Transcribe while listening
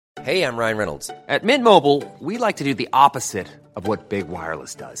Hey, I'm Ryan Reynolds. At Mint Mobile, we like to do the opposite of what Big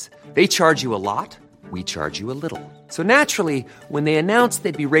Wireless does. They charge you a lot, we charge you a little. So naturally, when they announced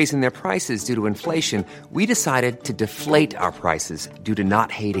they'd be raising their prices due to inflation, we decided to deflate our prices due to not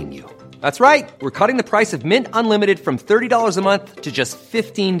hating you. That's right. We're cutting the price of Mint Unlimited from $30 a month to just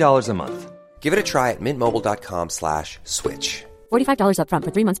 $15 a month. Give it a try at mintmobile.com/switch. $45 up front for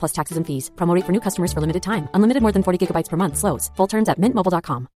 3 months plus taxes and fees. Promo rate for new customers for limited time. Unlimited more than 40 gigabytes per month. Slows full terms at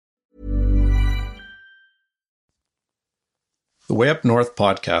mintmobile.com. The Way Up North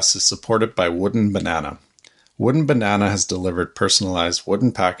podcast is supported by Wooden Banana. Wooden Banana has delivered personalized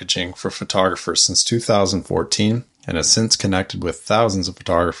wooden packaging for photographers since 2014 and has since connected with thousands of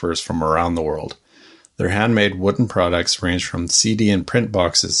photographers from around the world. Their handmade wooden products range from CD and print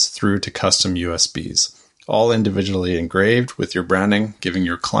boxes through to custom USBs, all individually engraved with your branding, giving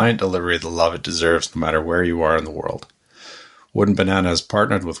your client delivery the love it deserves no matter where you are in the world. Wooden Banana has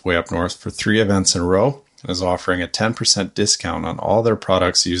partnered with Way Up North for 3 events in a row and is offering a 10% discount on all their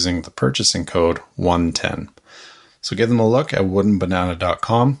products using the purchasing code 110. So give them a look at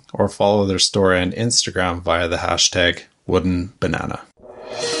woodenbanana.com or follow their store on Instagram via the hashtag woodenbanana.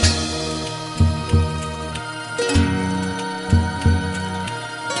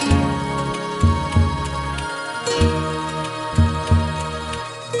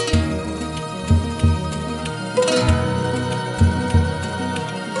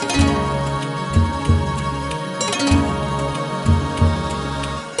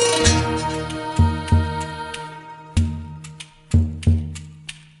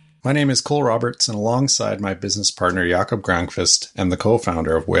 My name is Cole Roberts, and alongside my business partner Jakob Granqvist, I'm the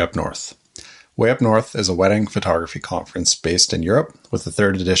co-founder of Way Up North. Way Up North is a wedding photography conference based in Europe, with the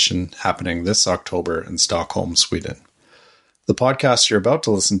 3rd edition happening this October in Stockholm, Sweden. The podcast you're about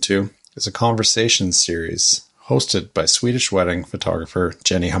to listen to is a conversation series hosted by Swedish wedding photographer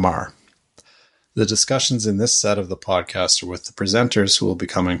Jenny Hamar. The discussions in this set of the podcast are with the presenters who will be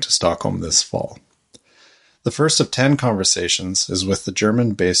coming to Stockholm this fall. The first of 10 conversations is with the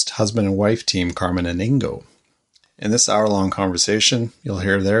German-based husband and wife team Carmen and Ingo. In this hour-long conversation, you'll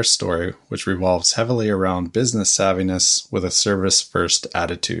hear their story, which revolves heavily around business savviness with a service-first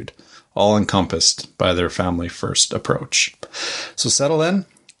attitude, all encompassed by their family-first approach. So settle in,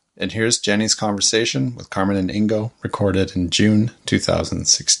 and here's Jenny's conversation with Carmen and Ingo, recorded in June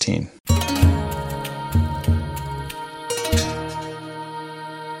 2016.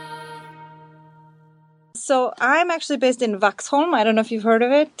 So I'm actually based in Vaxholm. I don't know if you've heard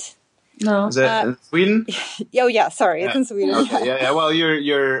of it. No. Is it in Sweden? Oh yeah, sorry, it's in Sweden. Okay, yeah. Well,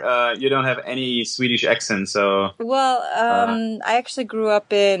 you don't have any Swedish accent, so. Well, I actually grew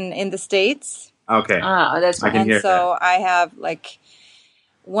up in the States. Okay. That's I can hear so I have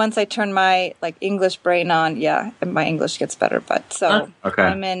once I turn my English brain on, my English gets better. But so okay.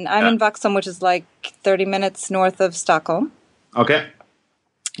 I'm in Vaxholm, which is 30 minutes north of Stockholm. Okay.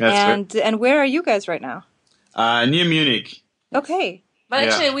 That's and where are you guys right now? Near Munich. Okay. But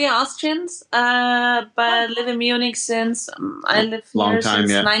actually, we are Austrians, but live in Munich since I live here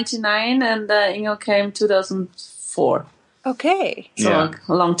since 1999, and Ingo came 2004. Okay. So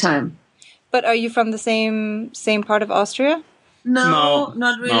a long time. But are you from the same part of Austria? No,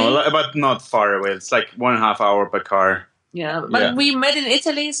 not really. No, but not far away. It's 1.5 hour by car. Yeah, but we met in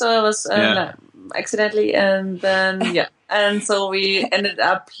Italy, so it was accidentally, and then and so we ended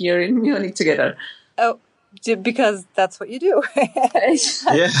up here in Munich together. Oh. Because that's what you do.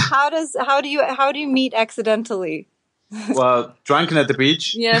 Yeah. How do you meet accidentally? Well, drunken at the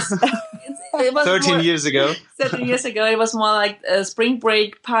beach. Yes. It was 13 years ago. 13 years ago, it was more like a spring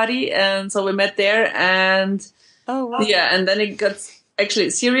break party, and so we met there, and and then it got actually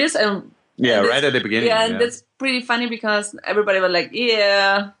serious, and right at the beginning. Yeah, and that's pretty funny because everybody was like,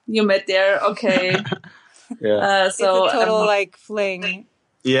 "Yeah, you met there, okay." So it's a total fling.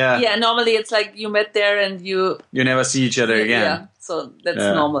 Yeah. Yeah, normally it's you met there and you never see each other again. Yeah, so that's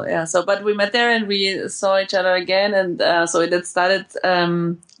normal. Yeah, so but we met there and we saw each other again, and so it started.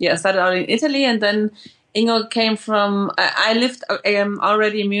 Started out in Italy, and then Ingo came from. I lived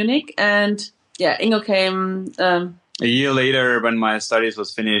already in Munich, and Ingo came a year later when my studies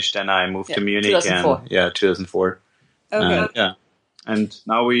was finished, and I moved to Munich. 2004. And 2004. Okay. And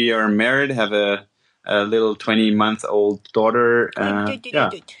now we are married, have a little 20-month-old daughter.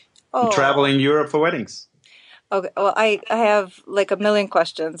 Traveling Europe for weddings. Okay, well, I have a million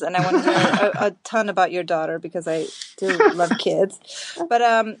questions, and I want to hear a ton about your daughter because I do love kids. But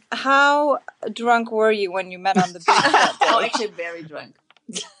how drunk were you when you met on the beach that day? Oh, actually, very drunk.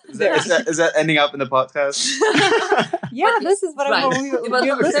 Is that ending up in the podcast? Yeah, this is what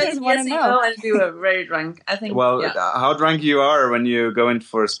your listeners want to know. And we were very drunk, I think. Well, how drunk you are when you go in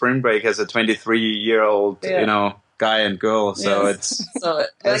for a spring break as a 23-year-old, guy and girl. So it's like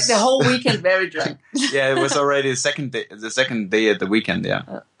the whole weekend very drunk. Yeah, it was already the second day at the weekend.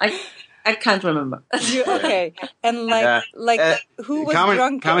 Yeah, I can't remember. Okay, and who was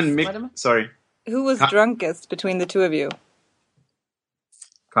drunkest? Sorry, who was drunkest between the two of you?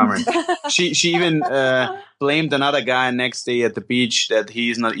 Cameron. She even blamed another guy next day at the beach that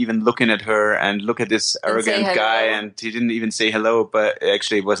he's not even looking at her and look at this arrogant guy, and he didn't even say hello. But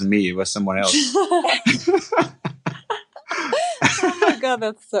actually, it wasn't me; it was someone else. Oh my god,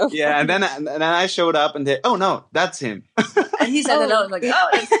 that's so funny. Yeah, and then I showed up and oh no, that's him. And he said hello. I was like,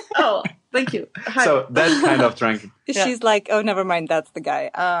 thank you. Hi. So that kind of drank. She's like, oh, never mind, that's the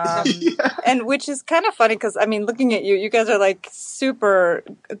guy. And which is kind of funny because, I mean, looking at you guys are like super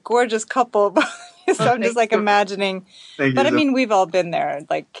gorgeous couple. So I'm just like imagining. But I mean, we've all been there.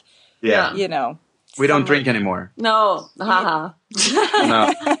 Like, you know. We don't drink anymore. No. Haha.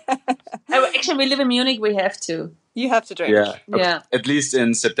 No. Actually, we live in Munich. We have to. You have to drink. Yeah. At least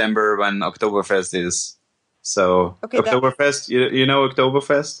in September when Oktoberfest is. So, Oktoberfest, you know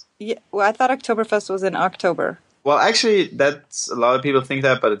Oktoberfest? Yeah. Well, I thought Oktoberfest was in October. Well, actually, that's a lot of people think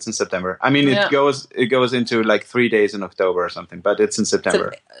that, but it's in September. I mean, it goes into like 3 days in October or something, but it's in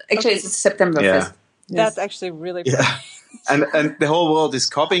September. Actually, it's September Fest. That's actually really funny. Yeah. and the whole world is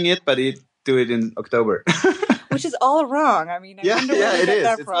copying it, but it do it in October. Which is all wrong. I mean, I wonder where it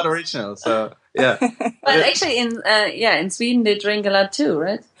is. It's not original. So yeah. But actually, in Sweden they drink a lot too,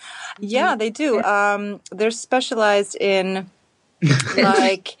 right? Yeah, they do. They're specialized in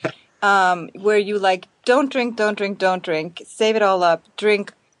like where you like don't drink, save it all up,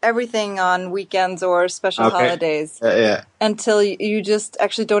 drink everything on weekends or special holidays until you just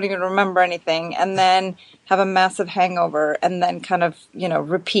actually don't even remember anything, and then have a massive hangover and then kind of,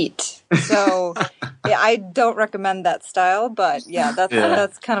 repeat. So I don't recommend that style, but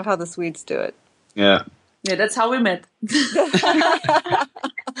that's kind of how the Swedes do it. Yeah. Yeah, that's how we met.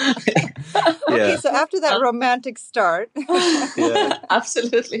 Okay, so after that romantic start. Yeah.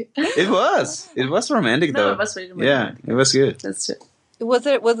 Absolutely. It was romantic though. No, it was really romantic. Yeah, it was good. That's true. Was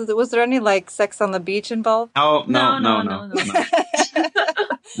there any like sex on the beach involved? No.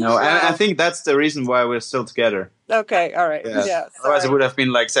 No, and I think that's the reason why we're still together. Okay, all right. Yeah. Otherwise, it would have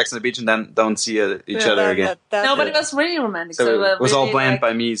been like sex on the beach and then don't see each other again. But it was really romantic. So it was all planned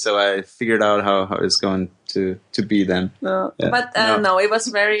by me, so I figured out how it's going to be then. No. Yeah. But it was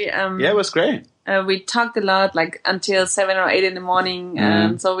very... it was great. We talked a lot, like until 7 or 8 in the morning,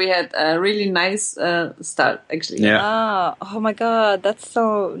 and so we had a really nice start, actually. Yeah. Oh my God, that's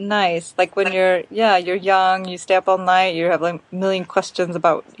so nice. Like when you're young, you stay up all night, you have like a million questions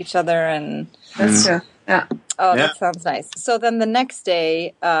about each other, and that's true. Yeah. Oh, that sounds nice. So then the next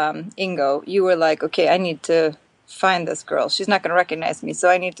day, Ingo, you were like, okay, I need to find this girl. She's not going to recognize me, so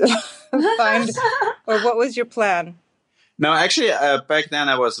I need to find. Or what was your plan? No, actually, back then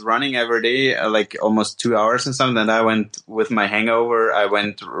I was running every day, like almost 2 hours and something. And I went with my hangover. I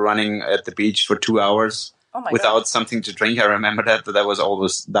went running at the beach for 2 hours without something to drink. I remember that I was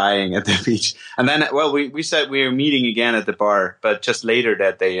always dying at the beach. And then, we said we were meeting again at the bar, but just later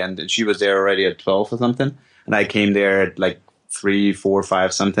that day. And she was there already at 12 or something. And I came there at like 3, 4,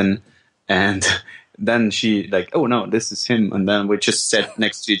 5 something. And then she like, oh no, this is him, and then we just sat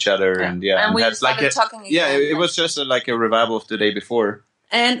next to each other, and we started talking again. It was just like a revival of the day before.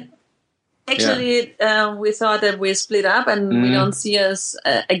 And actually, we thought that we split up and we don't see us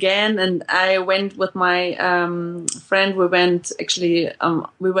again. And I went with my friend. We went actually.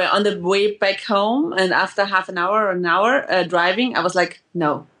 We were on the way back home, and after half an hour driving, I was like,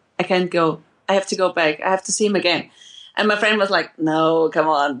 no, I can't go. I have to go back. I have to see him again. And my friend was like, "No, come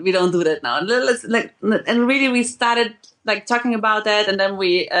on, we don't do that now." And really, we started like talking about that, and then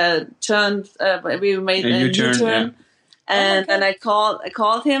we turned. We made a U-turn, and then I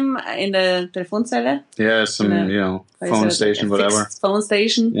called him in the Telefonzelle. Yeah, phone station, whatever. Phone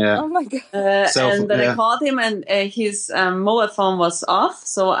station. Yeah. Oh my God. And then I called him, and his mobile phone was off,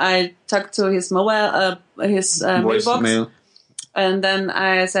 so I talked to his mobile, mailbox, and then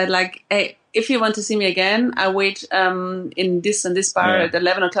I said like, "Hey, if you want to see me again, I wait in this and this bar at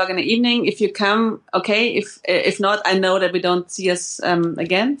 11 o'clock in the evening. If you come, okay. If not, I know that we don't see us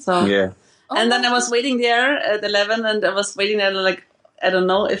again." So and then I was waiting there at 11, and I was waiting there like, I don't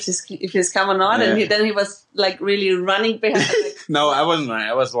know if he's come or not. And then he was like really running behind. Like, no, I wasn't running.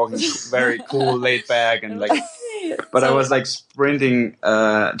 I was walking very cool, laid back, and like But I was like sprinting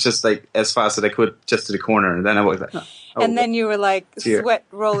just like as fast as I could just to the corner. And then I was like... Oh, and then you were like sweat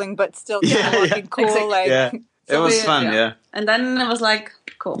rolling, but still walking cool. Exactly. Like, yeah, it was fun, yeah. And then it was like,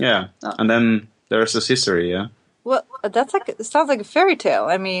 cool. Yeah, and then there's this history, yeah. Well, that's like, it sounds like a fairy tale.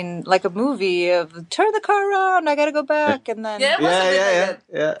 I mean, like a movie of turn the car around, I gotta go back, and then... Yeah, it was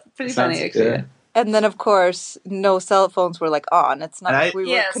yeah. Pretty funny, actually. Yeah. And then, of course, no cell phones were like on. It's not like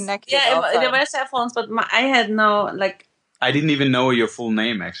we were connected. Yeah, there were cell phones, but I had no, like... I didn't even know your full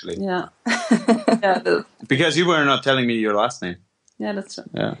name, actually. Yeah. Because you were not telling me your last name. Yeah, that's true.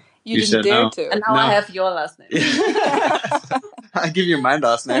 Yeah. You didn't dare to. And now I have your last name. I give you my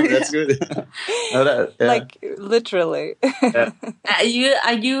last name. That's good. Like, literally. Are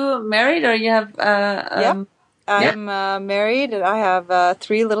you married or you have... I'm married and I have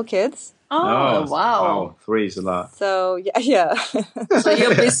 3 little kids. Oh, wow. 3 is a lot. So, yeah. So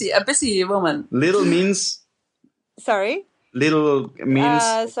you're a busy woman. Little means... Sorry? Little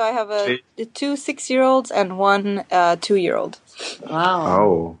means... so I have 2 6-year-olds and 1 2-year-old. Wow.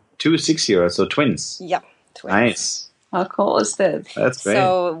 Oh, 2 6-year-olds, so twins. Yeah, twins. Nice. How cool is that? That's great.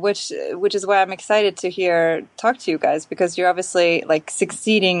 So, which is why I'm excited to talk to you guys, because you're obviously like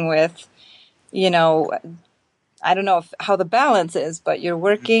succeeding with, you know, I don't know how the balance is, but you're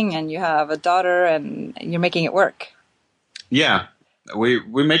working and you have a daughter and you're making it work. Yeah, we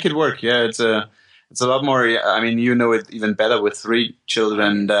make it work. Yeah, it's a lot more. I mean, you know it even better with 3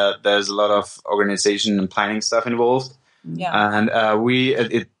 children. There's a lot of organization and planning stuff involved. Yeah, and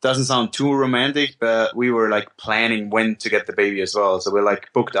it doesn't sound too romantic, but we were like planning when to get the baby as well. So we're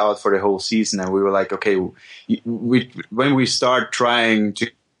like booked out for the whole season, and we were like, okay, when we start trying to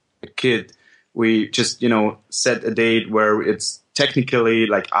get a kid, we just set a date where it's technically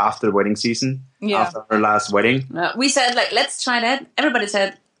like after the wedding season, after our last wedding. We said like, let's try that. Everybody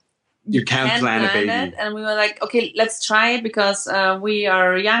said. You can't plan a baby. That. And we were like, okay, let's try it because we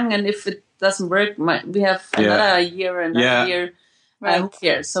are young, and if it doesn't work, we have another year and another year. Who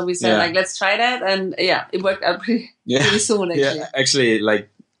cares? So we said like, let's try that, and it worked out pretty soon. Actually, actually, like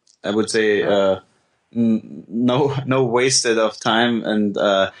I would say, no wasted of time. And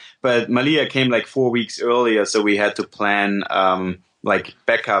but Malia came like 4 weeks earlier, so we had to plan like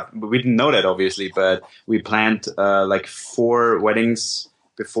backup. We didn't know that obviously, but we planned like 4 weddings.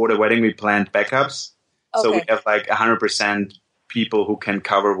 Before the wedding, we planned backups. Okay. So we have like 100% people who can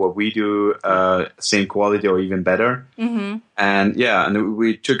cover what we do, same quality or even better. Mm-hmm. And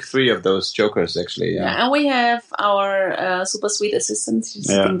we took 3 of those jokers actually. Yeah, and we have our super sweet assistant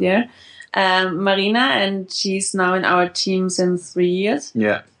sitting there, Marina, and she's now in our team since 3 years.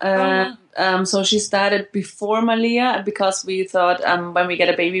 Yeah. So she started before Malia because we thought when we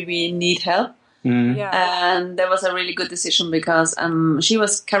get a baby, we need help. Mm. Yeah. And that was a really good decision because she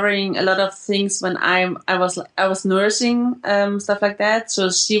was covering a lot of things when I was nursing, stuff like that. So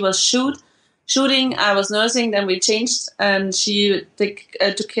she was shooting, I was nursing. Then we changed, and she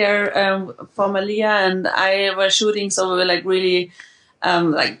took care for Malia, and I was shooting. So we were like really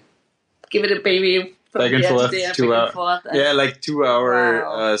like give it a baby from back and forth, 2 hours. Yeah, like 2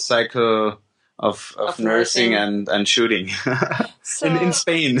 hour cycle of nursing and shooting so, in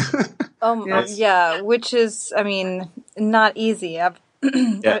Spain. Yes. Yeah, which is, I mean, not easy. I've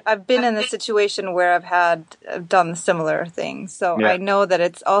been in a situation where I've done similar things, so I know that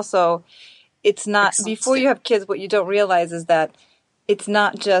it's not before you have kids. What you don't realize is that it's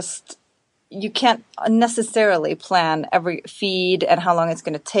not just. You can't necessarily plan every feed and how long it's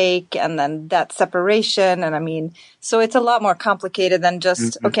going to take, and then that separation. And I mean, so it's a lot more complicated than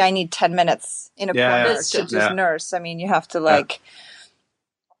just, okay, I need 10 minutes in a corner to just nurse. I mean, you have to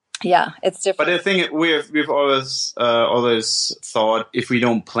it's different. But I think we've always thought if we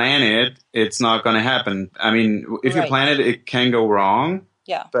don't plan it, it's not going to happen. I mean, if you plan it can go wrong.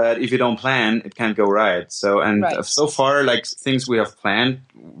 Yeah. But if you don't plan, it can't go right. So, so far, like things we have planned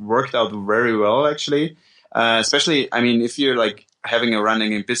worked out very well, actually. Especially, I mean, if you're like having a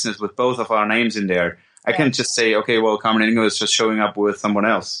running in business with both of our names in there, I can just say, okay, well, Carmen and Ingo is just showing up with someone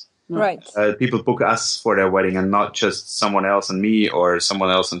else. Right. People book us for their wedding and not just someone else and me or someone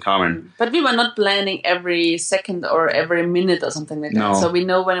else and Carmen. But we were not planning every second or every minute or something like that. So we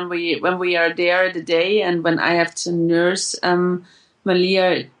know when we are there the day, and when I have to nurse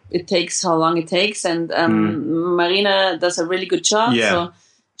Malia, it takes how long it takes, and Marina does a really good job. Yeah. So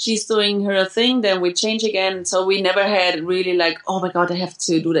she's doing her thing, then we change again. So we never had really like, oh my God, I have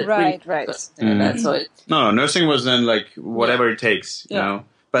to do that. Right. Like that. So nursing was then like whatever it takes, you know.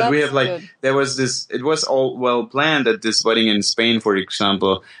 But that's we have like good. There was this. It was all well planned at this wedding in Spain, for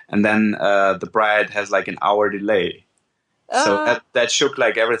example, and then the bride has like an hour delay. So that shook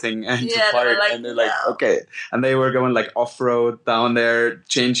like everything into part. And they're like, okay. And they were going like off-road down there,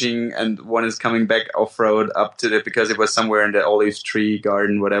 changing, and one is coming back off-road up to because it was somewhere in the olive tree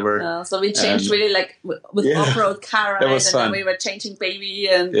garden, whatever. So we changed really like with off-road car ride, and then we were changing baby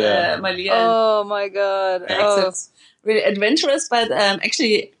and Malia. Oh my God. So it's really adventurous, but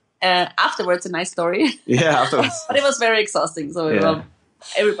actually afterwards a nice story. Yeah, afterwards. But it was very exhausting. So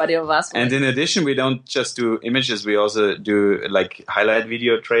everybody of us. And in addition, we don't just do images. We also do like highlight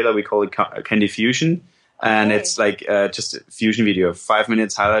video trailer. We call it Candy Fusion. And it's like just a fusion video, 5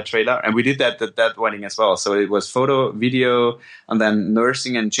 minutes highlight trailer. And we did that at that wedding as well. So it was photo, video, and then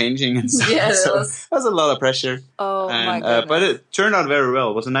nursing and changing and stuff. Yeah, so it was a lot of pressure. Oh, my goodness. But it turned out very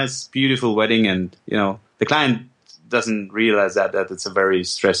well. It was a nice, beautiful wedding. And, the client doesn't realize that it's a very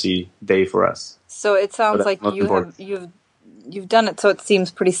stressy day for us. So it sounds like you've done it, so it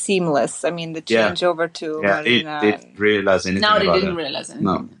seems pretty seamless. I mean, the change over to Marina. They didn't realize anything. No, they didn't realize anything.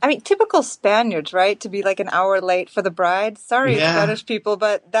 No. I mean, typical Spaniards, right? To be like an hour late for the bride. Sorry, Spanish people,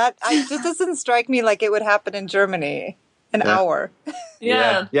 but that just doesn't strike me like it would happen in Germany. An hour.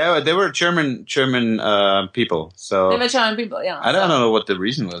 Yeah, they were German people. So they were German people. Yeah, I don't know what the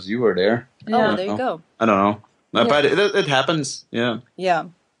reason was. You were there. Yeah. Oh, there you go. I don't know, but it happens. Yeah. Yeah.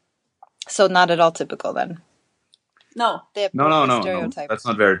 So not at all typical then. No. No. That's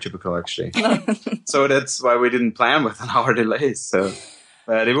not very typical, actually. So that's why we didn't plan with an hour delay. So,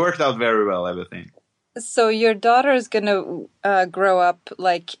 but it worked out very well, everything. So your daughter is going to grow up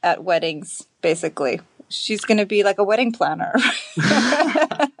like at weddings, basically. She's going to be like a wedding planner.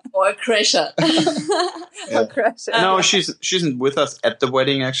 Or a crasher. No, she's with us at the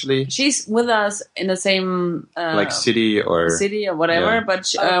wedding, actually. She's with us in the same city or whatever,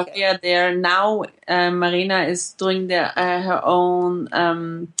 but we are there now. Marina is doing her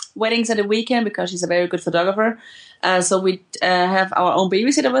own weddings at the weekend because she's a very good photographer. So we have our own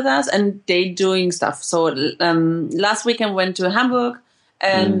babysitter with us, and they doing stuff. So last weekend went to Hamburg.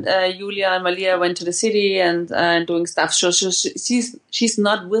 And Julia and Malia went to the city and doing stuff. So she's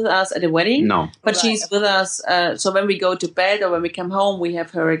not with us at the wedding. No. But she's with us. So when we go to bed or when we come home, we have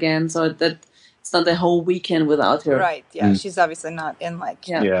her again. So that it's not the whole weekend without her. Right. Yeah. She's obviously not in like.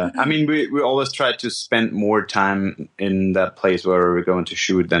 Yeah. I mean, we always try to spend more time in that place where we're going to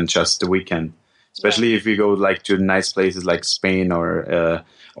shoot than just the weekend. Especially if we go like to nice places like Spain or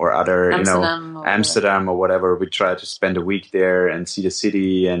other, Amsterdam or whatever. We try to spend a week there and see the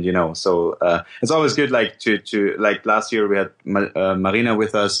city, and so it's always good. Like to like last year we had Marina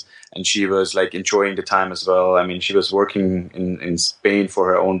with us, and she was like enjoying the time as well. I mean, she was working in Spain for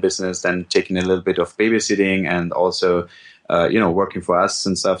her own business, then taking a little bit of babysitting, and also working for us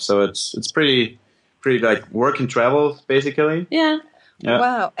and stuff. So it's pretty like work and travel basically. Yeah. Yeah.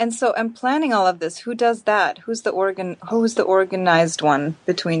 Wow. And so I'm planning all of this. Who does that? Who's the organized one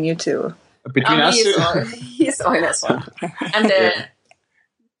between you two? Between us two? He's the organized one. I'm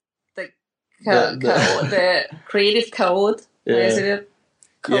the creative code. Yeah. Is it?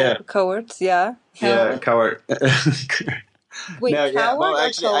 Cowards, yeah. Yeah, coward. Wait, coward well, or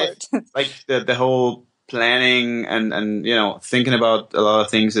actually, coward? like the whole planning and thinking about a lot of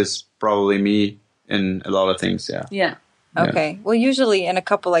things is probably me in a lot of things. Yeah. Yeah. Okay. Well, usually in a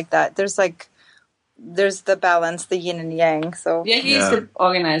couple like that, there's the balance, the yin and yang. So he's the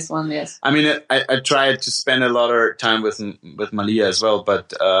organized one. Yes. I mean, I tried to spend a lot of time with Malia as well,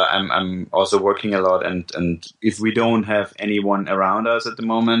 but I'm also working a lot, and if we don't have anyone around us at the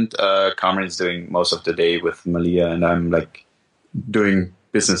moment, Carmen is doing most of the day with Malia, and I'm like doing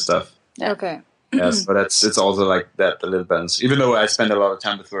business stuff. Yeah. Okay. Yes, but it's also like that a little balance. Even though I spend a lot of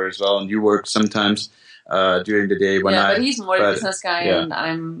time with her as well, and you work sometimes. During the day but he's more the business guy, and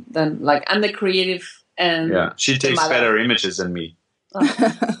I'm the creative, and she takes better images than me.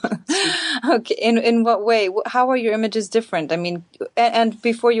 Okay, in what way? How are your images different? I mean, and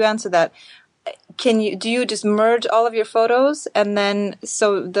before you answer that, do you just merge all of your photos, and then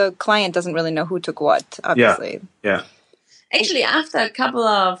so the client doesn't really know who took what? Obviously, yeah. Actually, after a couple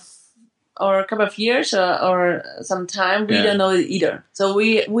of years or some time, we don't know it either. So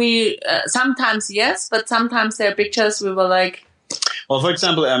we sometimes yes, but sometimes there are pictures we were like. Well, for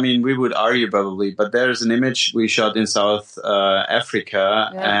example, I mean, we would argue probably, but there's an image we shot in South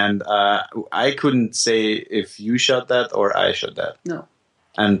Africa, and I couldn't say if you shot that or I shot that. No.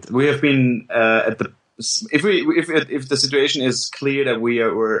 And we have been at the if the situation is clear that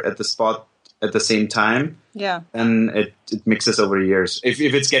were at the spot at the same time, then it mixes over years. If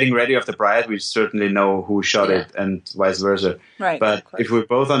it's getting ready of the bride, we certainly know who shot it, and vice versa. Right. But if we're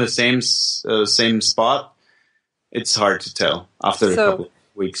both on the same spot, it's hard to tell after a couple of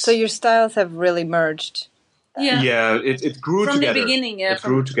weeks. So your styles have really merged. Yeah, it grew from together. The beginning. Yeah, it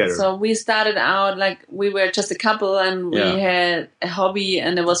grew together. So we started out like we were just a couple, and we had a hobby,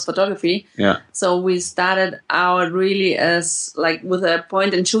 and it was photography. Yeah. So we started out really as like with a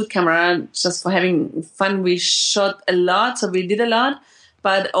point and shoot camera, just for having fun. We shot a lot, so we did a lot,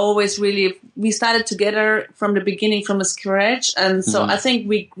 but always really we started together from the beginning, from the scratch, and so I think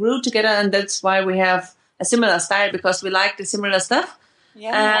we grew together, and that's why we have a similar style, because we like the similar stuff.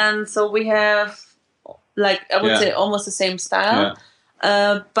 Yeah. And so we have, like, I would say almost the same style.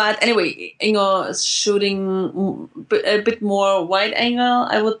 Yeah. But anyway, Ingo is shooting a bit more wide angle,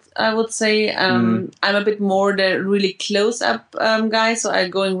 I would say. I'm a bit more the really close up guy, so I'm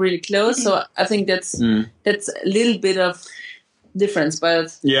going really close. So I think that's a little bit of difference,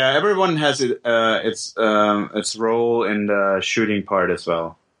 but everyone has its role in the shooting part as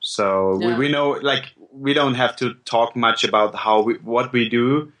well. So we know, like, we don't have to talk much about what we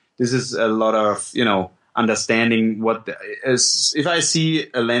do. This is a lot of, understanding what is. If I see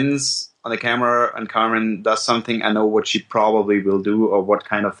a lens on the camera and Carmen does something, I know what she probably will do or what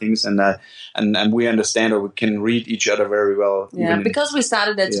kind of things, and we understand, or we can read each other very well. Yeah, because we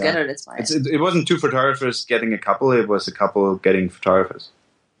started that together. That's why it wasn't two photographers getting a couple; it was a couple getting photographers.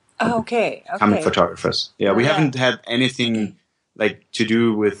 Oh, okay. Becoming photographers. Yeah, we haven't had anything like to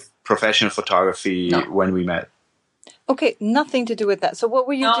do with professional photography when we met. Okay, nothing to do with that. So what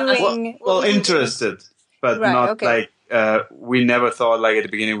were you doing? Well, interested, but not like we never thought, like, at the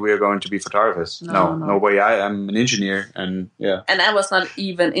beginning we were going to be photographers. No way. I'm an engineer, and and I was not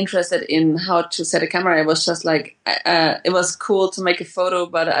even interested in how to set a camera. It was just like it was cool to make a photo,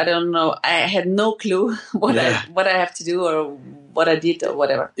 but I don't know. I had no clue what I have to do or what I did or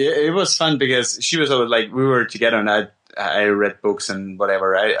whatever. It was fun because she was always like, we were together, and I read books and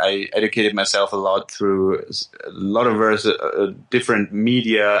whatever. I educated myself a lot through a lot of different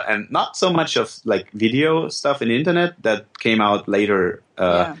media, and not so much of like video stuff in the internet that came out later.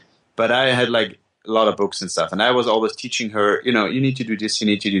 But I had like a lot of books and stuff, and I was always teaching her, you need to do this, you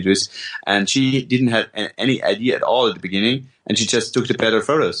need to do this. And she didn't have any idea at all at the beginning, and she just took the better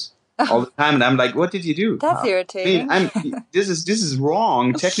photos all the time. And I'm like, what did you do? That's irritating. This is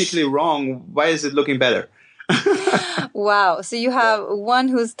wrong, technically wrong. Why is it looking better? Wow. So you have one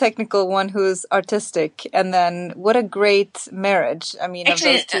who's technical, one who's artistic, and then what a great marriage. I mean,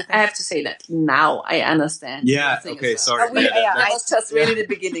 actually, of those two things. I have to say that now I understand. Yeah. Okay. Sorry. That was just really the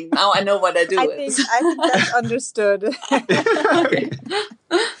beginning. Now I know what I do. I think that's understood. Okay.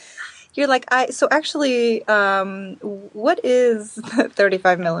 You're like, so actually, what is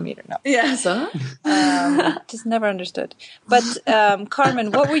 35 millimeter? No. Yeah, so? Just never understood. But,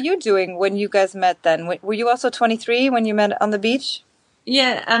 Carmen, what were you doing when you guys met then? Were you also 23 when you met on the beach?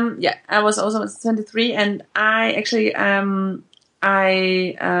 Yeah, I was also 23, and I actually, I'm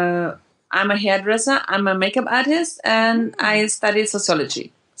a hairdresser, I'm a makeup artist, and I studied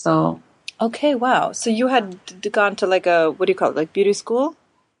sociology, so. Okay, wow. So you had gone to like what do you call it, like beauty school?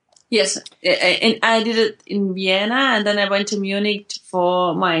 Yes, and I did it in Vienna, and then I went to Munich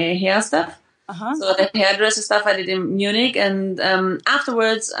for my hair stuff. So the hairdresser stuff I did in Munich, and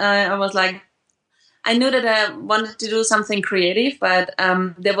afterwards I was like, I knew that I wanted to do something creative, but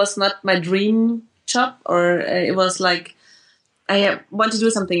that was not my dream job, or it was like I want to do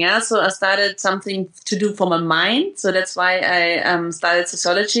something else. So I started something to do for my mind. So that's why I started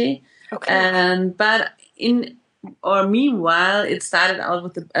sociology. Okay, meanwhile, it started out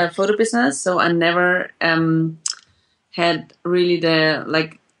with the photo business. So I never had really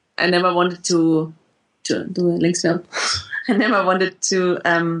I never wanted to do a linksfilm. I never wanted to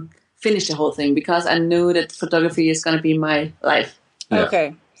finish the whole thing because I knew that photography is going to be my life. Yeah.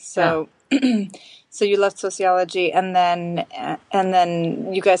 Okay, so so you left sociology, and then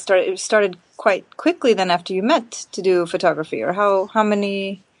you guys started quite quickly then after you met to do photography, or how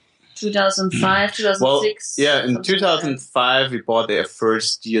many? 2005, 2006. Well, yeah, in 2005 we bought the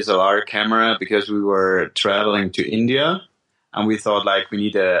first DSLR camera because we were traveling to India, and we thought like we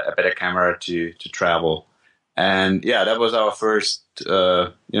need a better camera to travel. And yeah, that was our first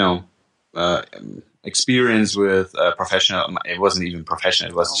experience with professional. It wasn't even professional.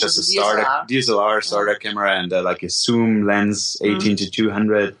 It was just a DSLR starter camera and like a zoom lens 18 to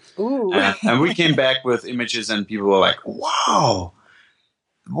 200. Ooh. And we came back with images, and people were like, "Wow,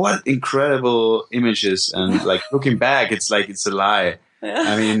 what incredible images!" And like looking back, it's like it's a lie. Yeah.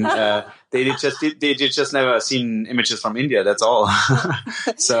 I mean, they just never seen images from India. That's all.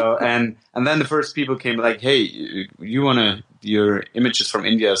 So and then the first people came like, "Hey, your images from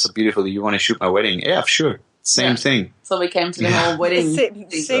India are so beautiful. You want to shoot my wedding?" Yeah, sure. same thing. So we came to the whole wedding.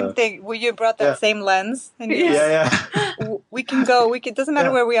 Same thing. Well, you brought that same lens. And we can go. Doesn't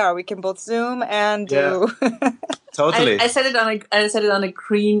matter where we are. We can both zoom and do. Totally. I set it on a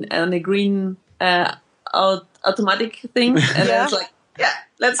green automatic thing, and then it's like,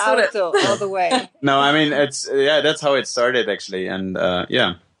 let's do it all the way. No, I mean that's how it started actually, and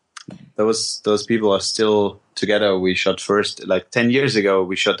those people are still together. We shot first, like 10 years ago.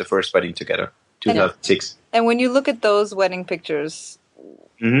 We shot the first wedding together, 2006. And when you look at those wedding pictures,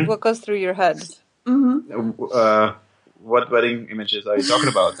 what goes through your head? What wedding images are you talking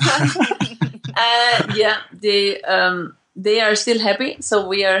about? They are still happy, so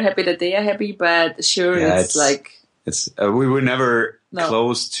we are happy that they are happy. But we were never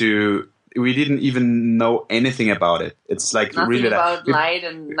close to. We didn't even know anything about it. It's like nothing really about light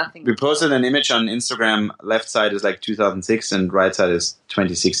and nothing. We posted an image on Instagram. Left side is like 2006, and right side is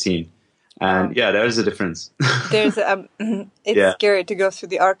 2016. And there is a difference. There's it's scary to go through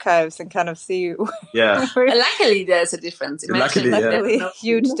the archives and kind of see. Luckily, there's a difference. Luckily,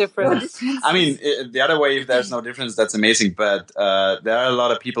 huge difference. I mean, the other way, if there's no difference, that's amazing. But there are a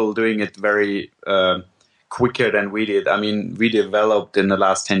lot of people doing it very quicker than we did. I mean, we developed in the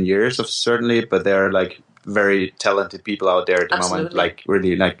last 10 years, certainly, but there are like very talented people out there at the moment. Like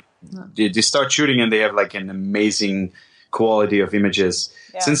really, like they start shooting and they have like an amazing quality of images.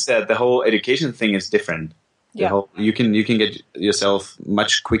 Since that, the whole education thing is different. You can get yourself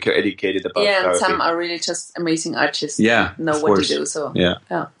much quicker educated about photography. And some are really just amazing artists. Know what to do. So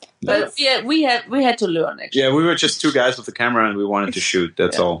but we had to learn actually. Yeah, we were just two guys with a camera and we wanted to shoot.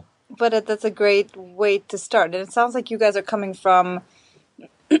 That's all. But that's a great way to start, and it sounds like you guys are coming from.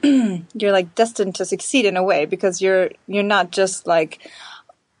 You're like destined to succeed in a way because you're not just like.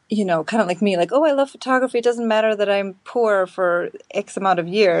 Kind of like me, like, oh, I love photography. It doesn't matter that I'm poor for X amount of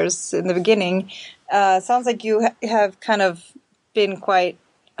years in the beginning. Sounds like you have kind of been quite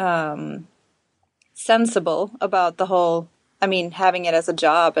sensible about the whole, having it as a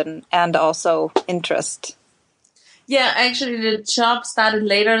job and also interest. Yeah, actually the job started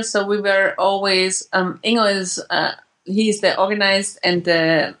later. So we were always, Ingo is, he's the organized and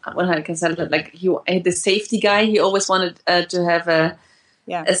the, what I can say, like the safety guy. He always wanted to have a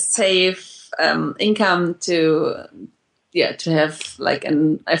safe income to have like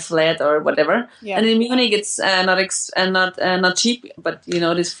a flat or whatever. Yeah. And in Munich it's not cheap, but you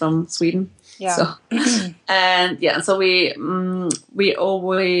know this from Sweden. Yeah. So so we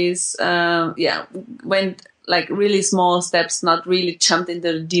always went like really small steps, not really jumped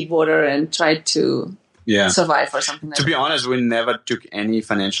into the deep water and tried to survive or something like that. To be honest, we never took any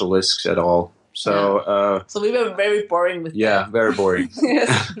financial risks at all. So we were very boring with that. Very boring.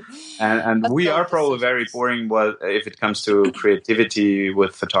 Yes. and we are probably very boring if it comes to creativity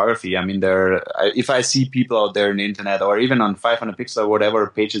with photography. I mean, if I see people out there on the internet or even on 500 Pixel or whatever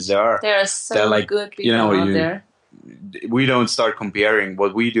pages there are so like, good people out there. We don't start comparing.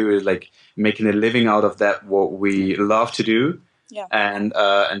 What we do is like making a living out of that, what we love to do. Yeah. And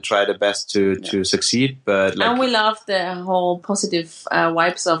try the best to succeed, but and we love the whole positive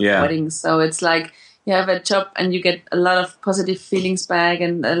vibes of weddings. So it's like you have a job and you get a lot of positive feelings back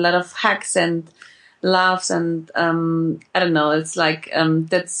and a lot of hugs and laughs and I don't know. It's like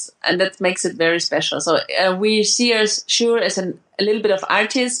that makes it very special. So we see us as a little bit of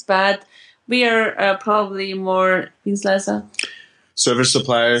artists, but we are probably more Dienstleister. Service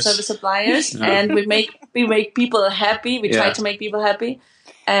suppliers, and we make people happy. We try to make people happy,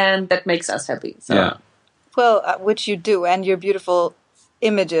 and that makes us happy. So. Well, which you do, and your beautiful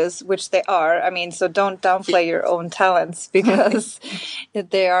images, which they are. I mean, so don't downplay your own talents because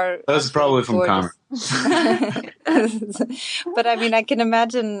they are. That's probably from Connor. But I mean, I can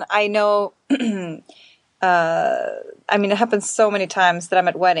imagine. I know. I mean, it happens so many times that I'm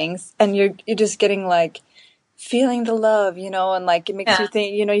at weddings, and you're just getting like. Feeling the love, and like it makes you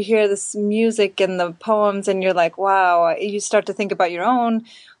think, you hear this music and the poems and you're like, wow, you start to think about your own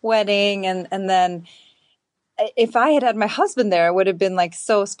wedding. And then if I had my husband there, it would have been like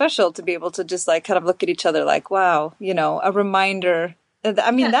so special to be able to just like kind of look at each other like, wow, a reminder. I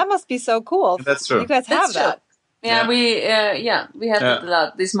mean, that must be so cool. That's true. You guys have that. Yeah, we have a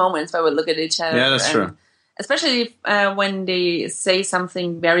lot, these moments where we look at each other. Yeah, that's true. Especially when they say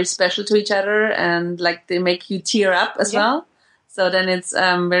something very special to each other and like they make you tear up as well. So then it's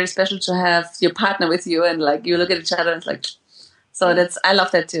very special to have your partner with you and like you look at each other and it's like, so I love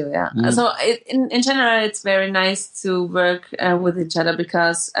that too. Yeah. Mm. So in general, it's very nice to work with each other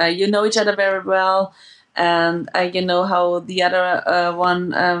because you know each other very well and you know how the other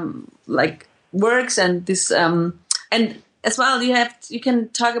one like works and this and as well, you can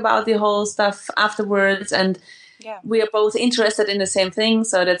talk about the whole stuff afterwards, and we are both interested in the same thing.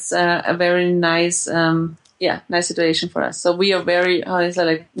 So that's a very nice, nice situation for us. So we are very,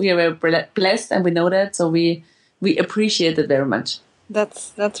 we are very blessed, and we know that. So we appreciate it very much.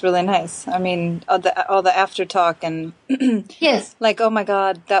 That's really nice. I mean, all the after talk and yes, like, oh my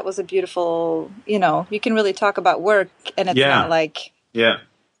God, that was a beautiful. You can really talk about work, and it's not like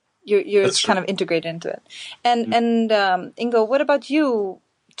you're that's kind of integrated into it. And Ingo, what about you?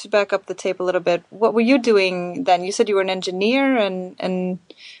 To back up the tape a little bit, what were you doing then? You said you were an engineer, and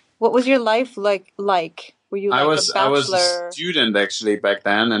what was your life like? Were you like I was a student actually back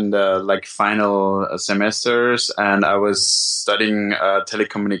then, and final semesters, and I was studying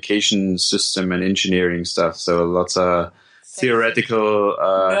telecommunication system and engineering stuff. So lots of theoretical,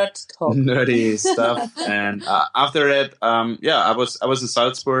 nerdy stuff. And after that, I was in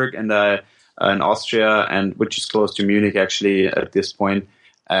Salzburg and in Austria, and which is close to Munich actually at this point.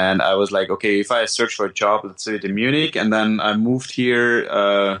 And I was like, okay, if I search for a job, let's say in Munich, and then I moved here,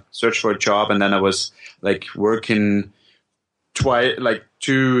 searched for a job, and then I was like working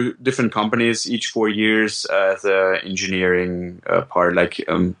two different companies each 4 years as a engineering part,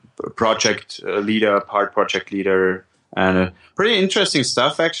 project leader, project leader, and pretty interesting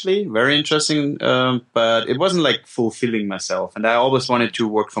stuff actually, very interesting. But it wasn't like fulfilling myself, and I always wanted to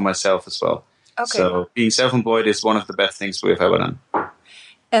work for myself as well. Okay. So being self-employed is one of the best things we've ever done.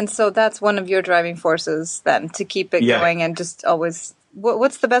 And so that's one of your driving forces then, to keep it going and just always...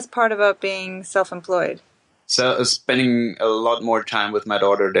 What's the best part about being self-employed? So spending a lot more time with my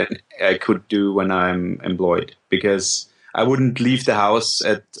daughter than I could do when I'm employed, because I wouldn't leave the house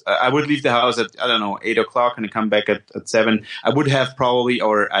at... I would leave the house at, 8 o'clock and come back at 7. I would have probably,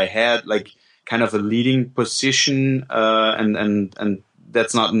 or I had kind of a leading position, and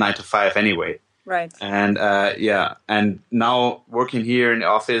that's not 9 to 5 anyway. Right. And and now working here in the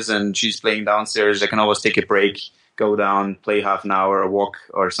office and she's playing downstairs, I can always take a break, go down, play half an hour, or walk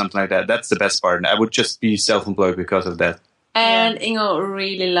or something like that. That's the best part. And I would just be self-employed because of that. And Ingo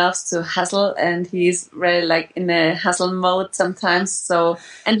really loves to hustle, and he's really in a hustle mode sometimes. So,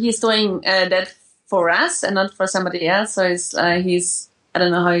 and he's doing that for us and not for somebody else. So he's I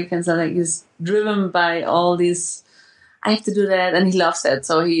don't know how you can say he's driven by all these. I have to do that, and he loves that.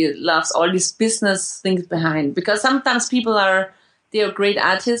 So he loves all these business things behind, because sometimes people they are great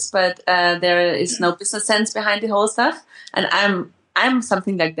artists, but there is no business sense behind the whole stuff. And I'm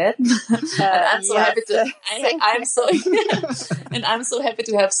something like that. And I'm so happy to. I'm so happy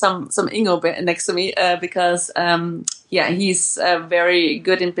to have some Ingo next to me because he's very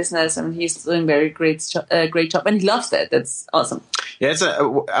good in business, and he's doing very great job, and he loves that. That's awesome. Yeah,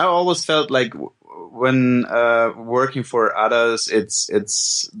 I always felt like, when working for others,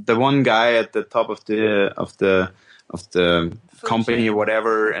 it's the one guy at the top of the company or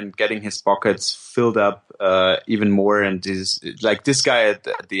whatever, and getting his pockets filled up even more. And this guy at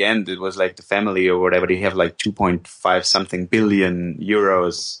the end, it was like the family or whatever. They have 2.5 something billion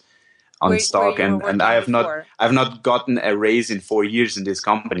euros on stock, and I've not gotten a raise in 4 years in this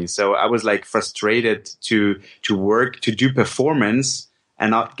company. So I was frustrated to work, to do performance,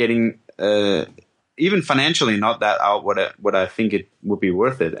 and not getting. Even financially, not that out what I think it would be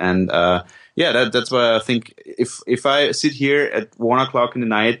worth it. And that's why I think if I sit here at 1 o'clock in the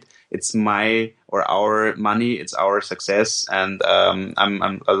night, it's my or our money, it's our success, and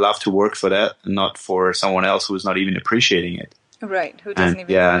I love to work for that, and not for someone else who's not even appreciating it. Right, who doesn't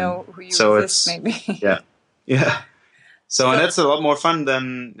even know who you exist, maybe. Yeah. So and that's a lot more fun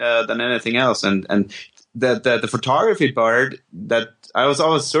than anything else, and the photography part, that I was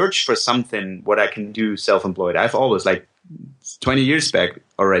always search for something what I can do self-employed. I've always 20 years back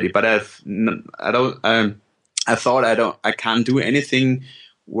already, but I thought I can't do anything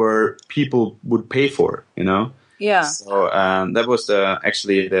where people would pay for, Yeah. So that was that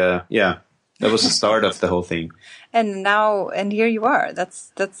was the start of the whole thing. And here you are.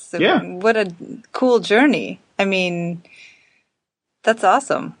 That's what a cool journey. I mean, that's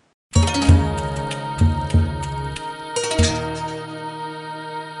awesome.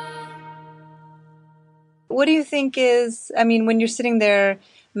 What do you think is, when you're sitting there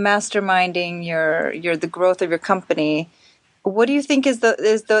masterminding the growth of your company, what do you think is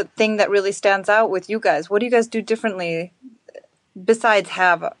the thing that really stands out with you guys? What do you guys do differently besides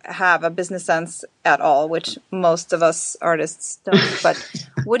have a business sense at all, which most of us artists don't? But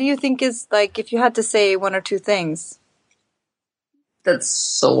what do you think is, if you had to say one or two things? That's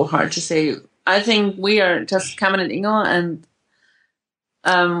so hard to say. I think we are just Carmen and Ingo, and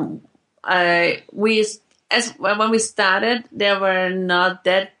when we started, there were not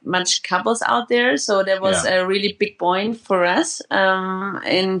that much couples out there, so that was a really big point for us.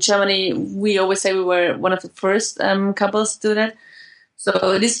 In Germany, we always say we were one of the first couples to do that.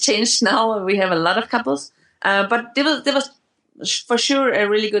 So this changed now. We have a lot of couples, but there was for sure a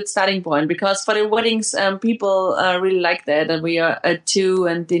really good starting point, because for the weddings, people really like that we are two,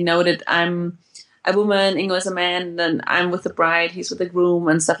 and they know that I'm a woman, Ingo is a man, and I'm with the bride, he's with the groom,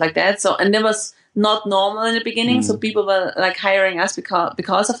 and stuff like that. So, and that was not normal in the beginning, so people were like hiring us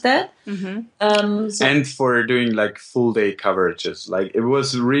because of that. And for doing like full day coverages, like it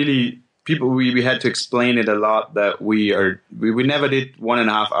was really people. We had to explain it a lot that we never did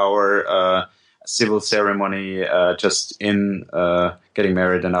 1.5 hour civil ceremony just in getting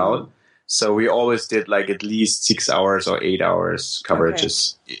married and out. So we always did like at least 6 hours or 8 hours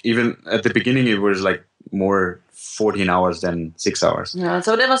coverages. Okay. Even at the beginning, it was like more 14 hours than 6 hours. Yeah,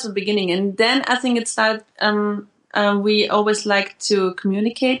 so that was the beginning. And then I think it started, we always like to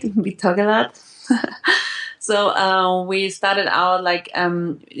communicate. We talk a lot. So we started out like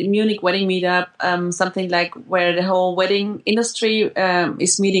Munich wedding meetup, something like where the whole wedding industry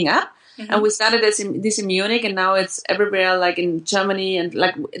is meeting up. And we started this in Munich, and now it's everywhere, like in Germany, and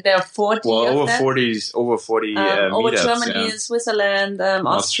like there are 40. Well, over 40 meetups. Over Germany, Switzerland,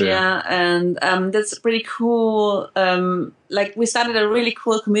 Austria, and that's pretty cool. Like we started a really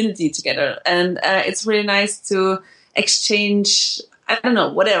cool community together, and it's really nice to exchange. I don't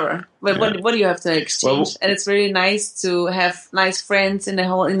know, whatever. What do you have to exchange? Well, and it's really nice to have nice friends in the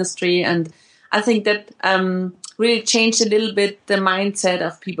whole industry, and I think that really changed a little bit the mindset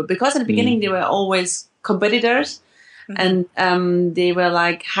of people, because in the beginning they were always competitors, and they were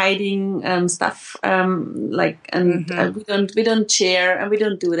like hiding stuff, we don't share and we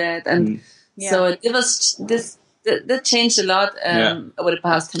don't do that, and so it was that changed a lot over the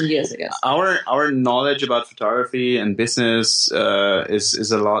past 10 years, I guess. Our knowledge about photography and business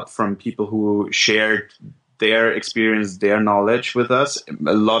is a lot from people who shared their experience, their knowledge with us.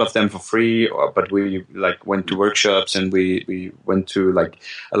 A lot of them for free, but we like went to workshops, and we went to like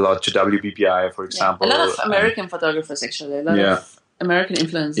a lot to WBPI, for example. A lot of American photographers, actually. A lot of American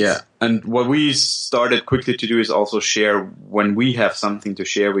influencers. Yeah, and what we started quickly to do is also share. When we have something to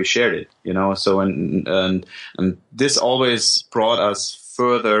share, we shared it. You know, so and this always brought us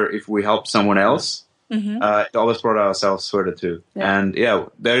further if we help someone else. It always brought ourselves further too. Yeah. And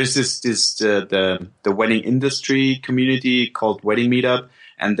there is the wedding industry community called Wedding Meetup,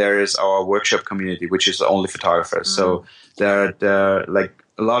 and there is our workshop community, which is only photographers. So there like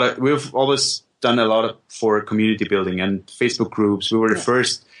a lot of, we've always done a lot for community building and Facebook groups. We were the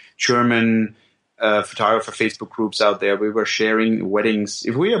first German photographer Facebook groups out there. We were sharing weddings.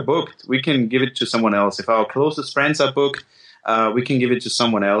 If we are booked, we can give it to someone else. If our closest friends are booked, we can give it to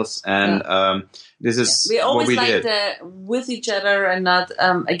someone else, and this is we always what we liked did. With each other and not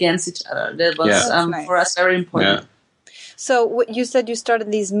against each other. That was nice. For us very important. Yeah. So you said you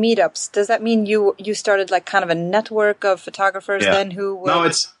started these meetups. Does that mean you started like kind of a network of photographers then who were... No,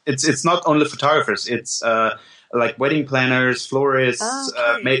 it's not only photographers. It's like wedding planners, florists,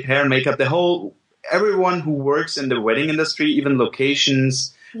 hair and makeup. Everyone who works in the wedding industry, even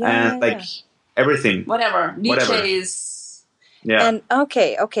locations and everything. Whatever. DJs. Yeah. And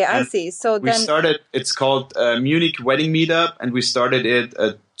okay, I see. So we started. It's called Munich Wedding Meetup, and we started it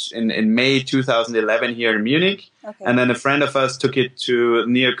in May 2011 here in Munich. Okay. And then a friend of us took it to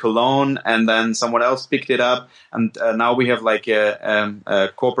near Cologne, and then someone else picked it up. And now we have like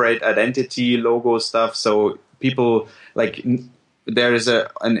a corporate identity logo stuff. So people like. There is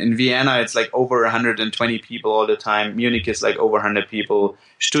in Vienna, it's like over 120 people all the time. Munich is like over 100 people.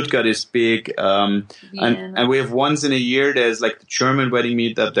 Stuttgart is big. And we have once in a year, there's like the German wedding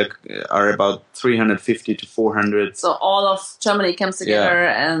meetup that are about 350 to 400. So all of Germany comes together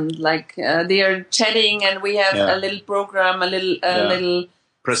and like they are chatting, and we have a little program, a little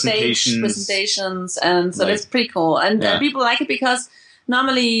presentations. And so that's pretty cool. And people like it because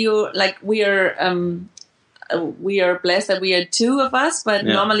normally we are blessed that we are two of us, but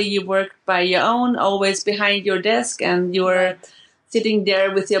normally you work by your own, always behind your desk, and you're sitting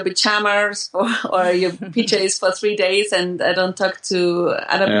there with your pajamas or your PJs for 3 days and don't talk to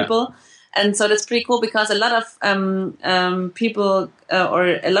other people. And so that's pretty cool because a lot of people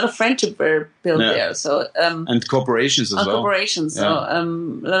or a lot of friendship were built there. So and corporations as well. Corporations. So a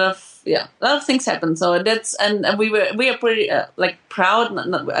lot of things happen. So that's and we are pretty like proud.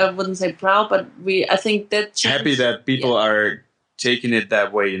 I wouldn't say proud, but I think that happy that people are taking it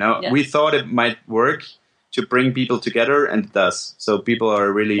that way. You know, we thought it might work to bring people together, and it does. So people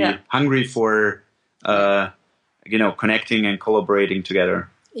are really hungry for connecting and collaborating together.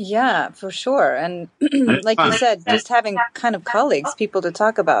 Yeah, for sure. And like you said, just having kind of colleagues, people to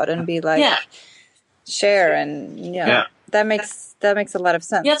talk about and be like, share, and that makes a lot of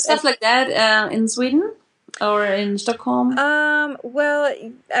sense. You have stuff like that in Sweden or in Stockholm? Well,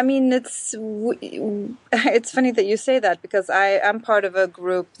 I mean, it's funny that you say that, because I'm part of a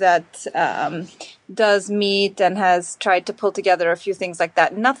group that does meet and has tried to pull together a few things like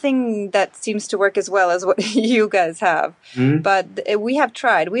that. Nothing that seems to work as well as what you guys have, but we have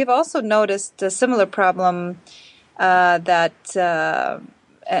tried. We've also noticed a similar problem and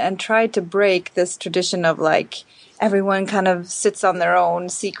tried to break this tradition of like everyone kind of sits on their own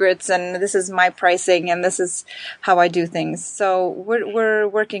secrets and this is my pricing and this is how I do things. So we're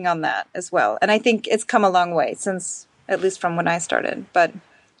working on that as well. And I think it's come a long way since, at least from when I started. But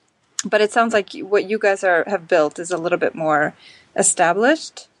it sounds like what you guys have built is a little bit more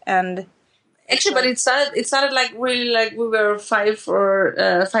established. And actually, but it started like really like we were five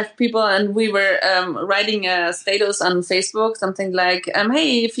people, and we were writing a status on Facebook, something like,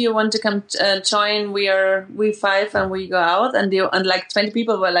 hey, if you want to come join, we five and we go out, and like 20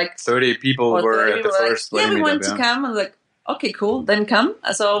 people were like 30 people were at the first. Like, we want to come. I was like, okay, cool, then come.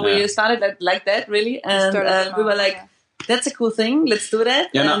 So we started like that really, and we were like, that's a cool thing, let's do that.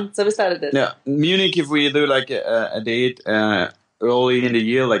 So we started it. Yeah, Munich, if we do like a date early in the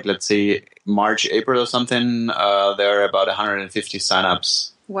year, like let's say March, April or something, there are about 150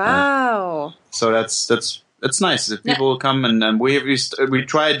 signups. Wow! So that's nice. If people come, and we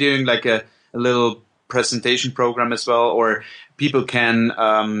try doing like a little presentation program as well, or people can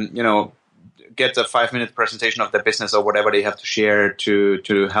get a 5-minute presentation of their business or whatever they have to share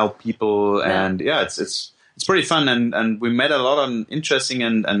to help people, and it's pretty fun, and we met a lot of interesting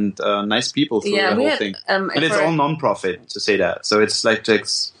and nice people through the whole thing. And it's all non-profit, to say that. So it's like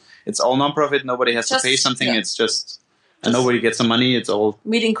it's all non-profit. Nobody has to pay something. Yeah. It's just and nobody gets some money. It's all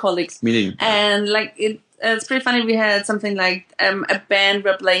meeting colleagues. And like it's pretty funny. We had something like a band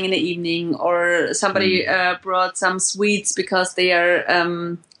were playing in the evening, or somebody brought some sweets because they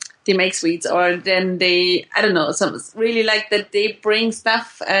are they make sweets, or then some really like that they bring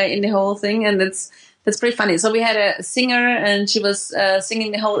stuff in the whole thing, and that's pretty funny. So we had a singer, and she was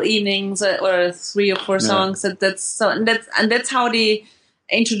singing the whole evening, or 3 or 4 songs. And that's how they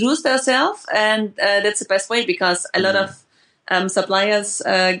introduced themselves, and that's the best way, because a lot of suppliers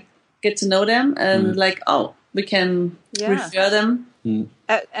get to know them, and we can refer them.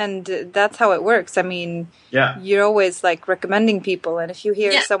 And that's how it works. I mean, you're always like recommending people, and if you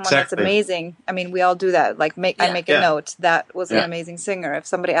hear someone that's amazing, I mean, we all do that. Like, I make a note that was an amazing singer. If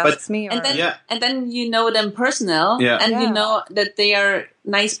somebody asks me, and then you know them personal, and you know that they are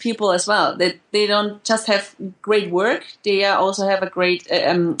nice people as well. That they don't just have great work; they also have a great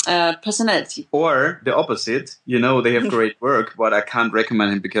personality. Or the opposite, they have great work, but I can't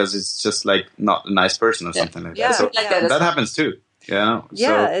recommend him because it's just like not a nice person or something like that. So that happens too. Yeah.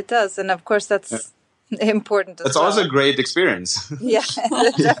 Yeah, it does. And of course, that's important as well. It's also a great experience. Yeah,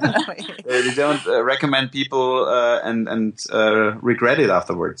 definitely. You don't recommend people and regret it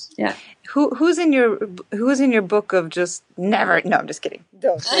afterwards. Yeah. Who's in your book of just never? No, I'm just kidding.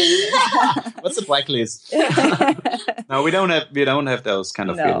 Don't. What's the blacklist? No, we don't have those kind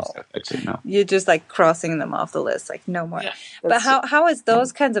of feelings. Actually, no. You're just like crossing them off the list, like no more. Yeah, but how has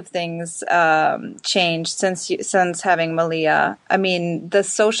those kinds of things changed since having Malia? I mean, the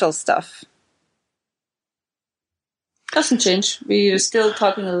social stuff. Doesn't change. We're still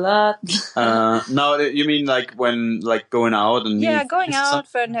talking a lot. No, you mean like when going out and going out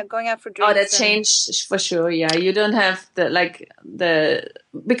for drinks. Oh, that changed for sure. Yeah, you don't have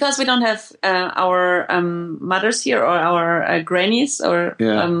because we don't have our mothers here, or our grannies, or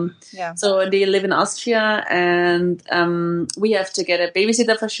so they live in Austria, and we have to get a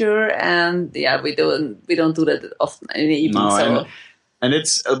babysitter for sure, and we don't do that often in the evening. No, and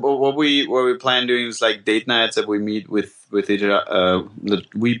it's what we plan doing is like date nights that we meet with each other.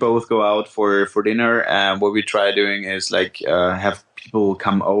 We both go out for dinner, and what we try doing is like have people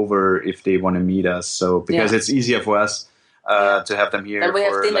come over if they want to meet us. So because it's easier for us to have them here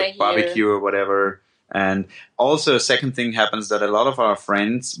for like barbecue or whatever. And also a second thing happens that a lot of our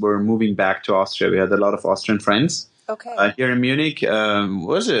friends were moving back to Austria. We had a lot of Austrian friends. Okay. Here in Munich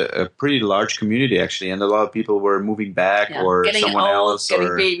was a pretty large community actually, and a lot of people were moving back or getting someone else,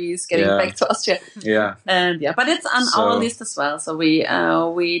 getting babies, getting back to Austria. Yeah, and but it's on our list as well. So we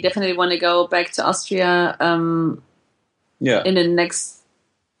definitely want to go back to Austria. In the next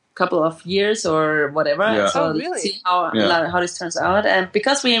couple of years or whatever. Yeah. So let's see how this turns out. And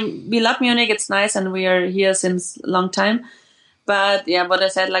because we love Munich, it's nice, and we are here since a long time. But what I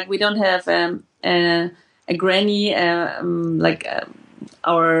said, like we don't have a granny,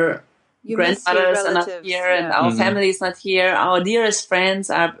 our grandmothers are not here, and our family is not here. Our dearest friends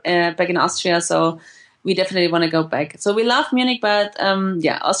are back in Austria, so we definitely want to go back. So we love Munich, but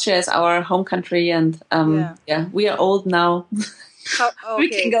Austria is our home country, and we are old now. We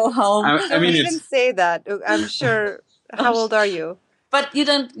can go home. I mean, you didn't say that. I'm sure. How old are you? But you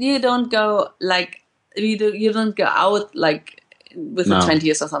don't go like you don't go out like within 20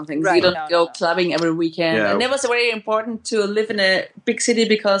 years or something. Right. You don't go clubbing every weekend. Yeah. And it was very important to live in a big city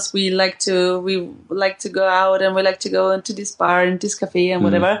because we like to go out and we like to go into this bar and this cafe and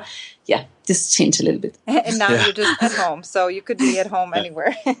whatever. Yeah, this changed a little bit. And now you're just at home, so you could be at home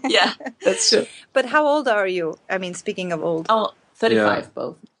anywhere. Yeah, that's true. But how old are you? I mean, speaking of old. Oh, 35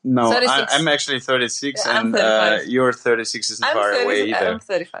 both. No, I'm actually 36, and you're 36 isn't far away either. I'm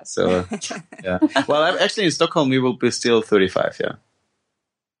 35. So, yeah. Well, actually in Stockholm we will be still 35. Yeah.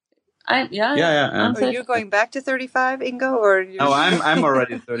 Are you going back to 35, Ingo, or? No, I'm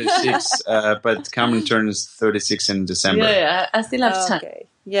already 36. But Cameron turns 36 in December. Yeah, I still have time. Okay.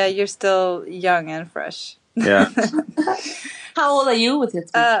 Yeah, you're still young and fresh. Yeah. How old are you with your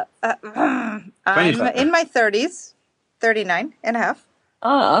speech? I'm in my 30s, 39 and a half. Oh,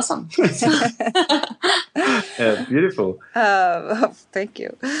 awesome. Yeah, beautiful. Thank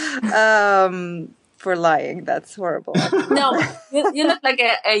you. For lying, that's horrible. No, you look like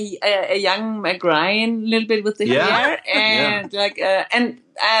a young Meg Ryan, a little bit with the hair, and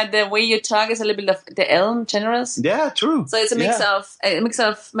the way you talk is a little bit of the Ellen DeGeneres. Yeah, true. So it's a mix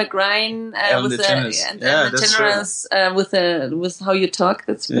of Meg Ryan with the DeGeneres with how you talk.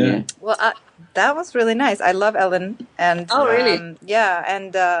 That's really well. That was really nice. I love Ellen, and really?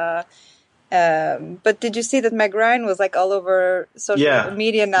 But did you see that Meg Ryan was like all over social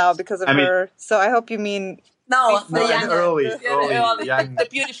media now because of her? So I hope you mean the young, early, the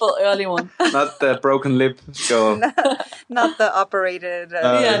beautiful early one, not the broken lip girl, not the operated.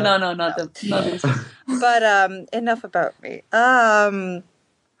 Not this. But enough about me.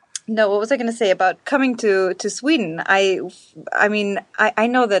 No, what was I going to say about coming to Sweden? I mean, I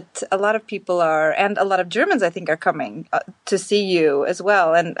know that a lot of people are, and a lot of Germans, I think, are coming to see you as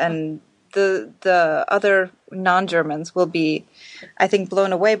well, and the other non-Germans will be, I think,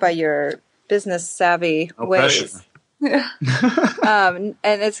 blown away by your business savvy ways. And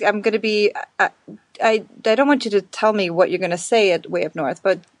I'm going to be. I don't want you to tell me what you're going to say at Way Up North,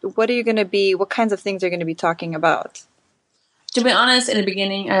 but what are you going to be? What kinds of things are you going to be talking about? To be honest, in the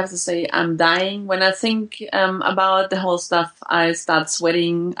beginning, I have to say I'm dying. When I think about the whole stuff, I start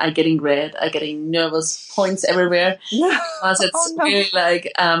sweating, I getting red, I getting nervous points everywhere. Because it's really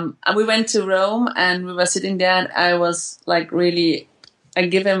like, we went to Rome and we were sitting there and I was like really, I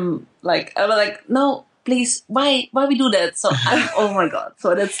was like, no, please, why we do that? So, oh my God.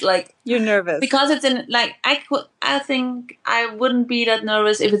 So that's like... You're nervous. Because it's in, like, I think I wouldn't be that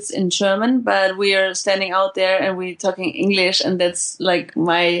nervous if it's in German, but we are standing out there and we're talking English and that's like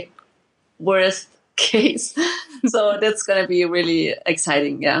my worst case. So that's going to be really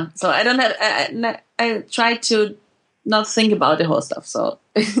exciting. Yeah. So I don't have, I try to not think about the whole stuff. So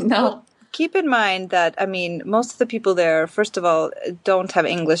no. Keep in mind that, I mean, most of the people there, first of all, don't have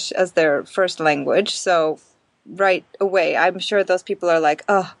English as their first language. So right away, I'm sure those people are like,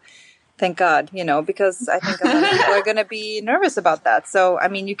 oh, thank God, because I think a lot of people are going to be nervous about that. So, I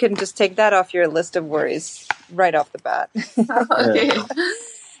mean, you can just take that off your list of worries right off the bat. Okay.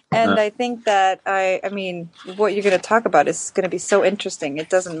 And I think that, I mean, what you're going to talk about is going to be so interesting. It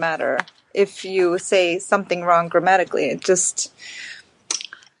doesn't matter if you say something wrong grammatically. It just...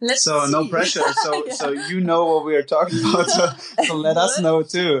 So no pressure. So you know what we are talking about. So let us know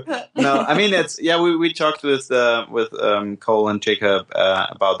too. No, I mean we talked with Cole and Jacob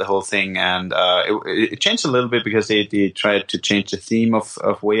about the whole thing, and it changed a little bit because they tried to change the theme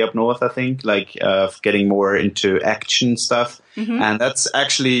of Way Up North. I think of getting more into action stuff, and that's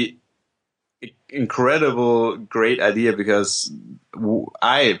actually incredible, great idea because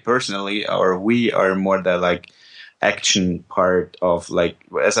I personally we are more the action part of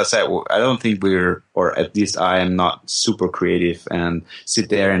as I said, I don't think or at least I am not super creative and sit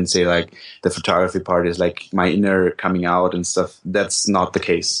there and say the photography part is my inner coming out and stuff. That's not the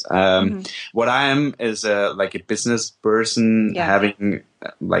case. What I am is a business person having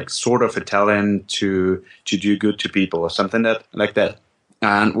sort of a talent to do good to people or something like that.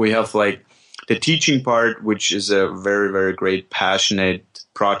 And we have the teaching part, which is a very, very great passionate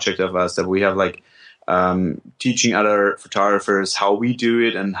project of us that we have teaching other photographers how we do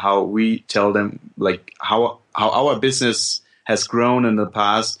it and how we tell them how our business has grown in the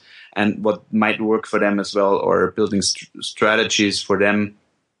past and what might work for them as well, or building strategies for them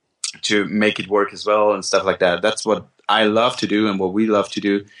to make it work as well and stuff like that. That's what I love to do and what we love to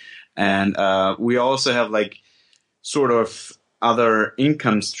do. And we also have like sort of other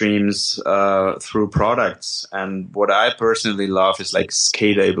income streams through products. And what I personally love is like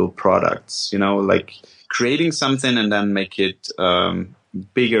scalable products, like creating something and then make it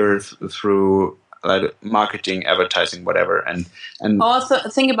bigger through marketing, advertising, whatever. And also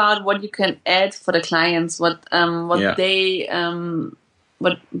think about what you can add for the clients, what they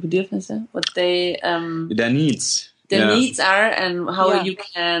their needs. The needs are and how you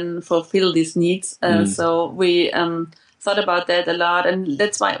can fulfill these needs. So we thought about that a lot, and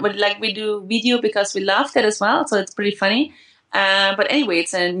that's why we do video because we love that as well. So it's pretty funny. But anyway,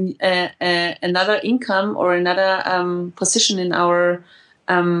 it's another income or another position in our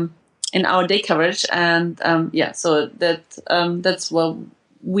day coverage, and so that's what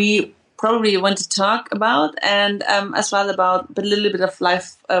we probably want to talk about, and as well about a little bit of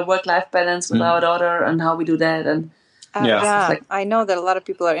work-life balance with our daughter and how we do that. And I know that a lot of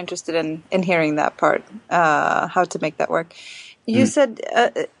people are interested in hearing that part, how to make that work. You said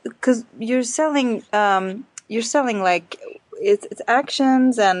because you're selling like it's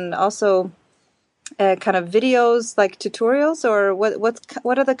actions and also kind of videos, like tutorials, or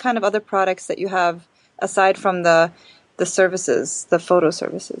what are the kind of other products that you have aside from the services, the photo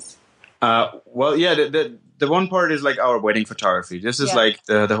services? The one part is like our wedding photography. This is like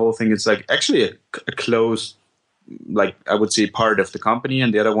the whole thing. It's like actually a closed, like I would say, part of the company,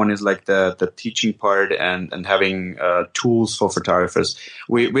 and the other one is like the teaching part and having tools for photographers.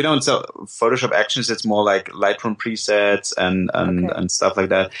 We don't sell Photoshop Actions. It's more like Lightroom presets and stuff like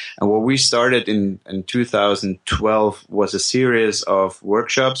that. And what we started in 2012 was a series of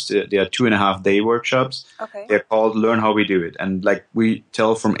workshops. They are 2.5-day workshops. Okay. They're called Learn How We Do It, and like we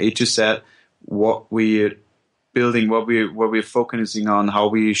tell from A to Z what we're building, what we're focusing on, how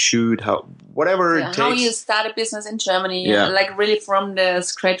we shoot, whatever it takes. How you start a business in Germany, like really from the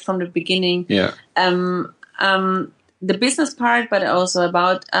scratch, from the beginning. Yeah. The business part, but also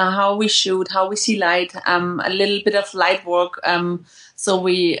about how we shoot, how we see light, a little bit of light work. So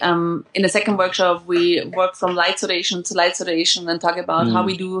we, in the second workshop, we work from light sedation to light sedation and talk about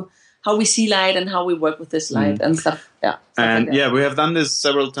how we see light and how we work with this light and stuff. Yeah. And like we have done this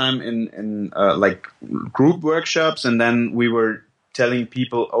several times in like group workshops, and then we were telling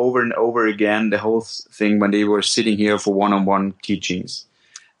people over and over again the whole thing when they were sitting here for one-on-one teachings.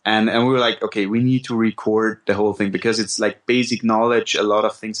 And we were like, okay, we need to record the whole thing because it's like basic knowledge. A lot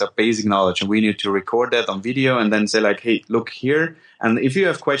of things are basic knowledge, and we need to record that on video and then say like, hey, look here. And if you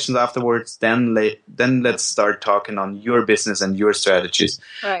have questions afterwards, then let's start talking on your business and your strategies.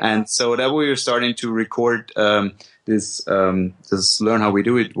 Right. And so that we were starting to record this Learn How We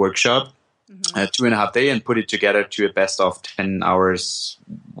Do It workshop, 2.5 days, and put it together to a best of 10 hours,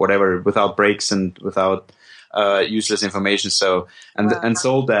 whatever, without breaks and without useless information. So and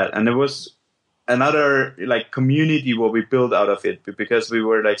sold that, and there was another like community what we built out of it, because we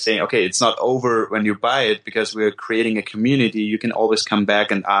were like saying, okay, it's not over when you buy it, because we're creating a community. You can always come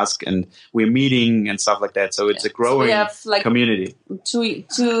back and ask, and we're meeting and stuff like that. So it's a growing community.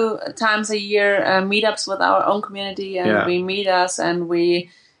 Two times a year meetups with our own community, and we meet us and we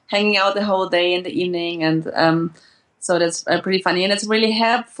hanging out the whole day in the evening, and so that's pretty funny, and it's really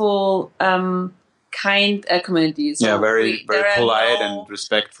helpful. Kind community. So very polite and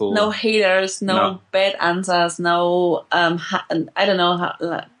respectful. No haters, no bad answers, no I don't know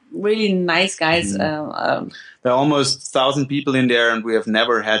how, really nice guys. There are almost 1,000 people in there, and we have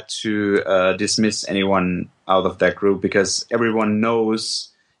never had to dismiss anyone out of that group, because everyone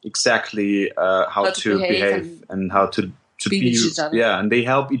knows exactly how to behave and how to be each other. Yeah, and they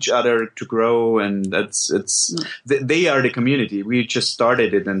help each other to grow, and they are the community. We just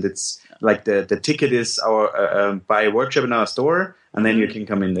started it, and it's like the ticket is our buy a workshop in our store, and then you can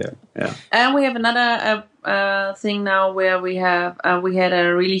come in there. Yeah. And we have another thing now where we had a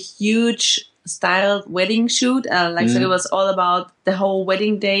really huge styled wedding shoot. So it was all about the whole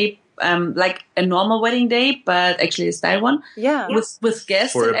wedding day, like a normal wedding day, but actually a style one. Yeah. With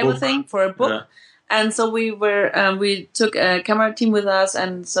guests and everything for a book. Yeah. And so we took a camera team with us,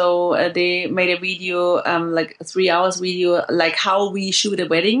 and so they made a video, like a 3 hours video, like how we shoot a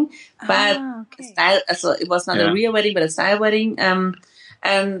wedding, but style. So it was not a real wedding, but a style wedding.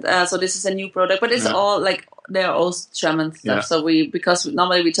 So this is a new product, but it's all like they're all German stuff. Yeah. So because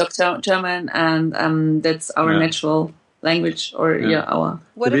normally we talk German, and that's our natural language, or our.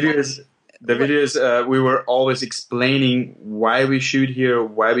 The video is The videos, we were always explaining why we shoot here,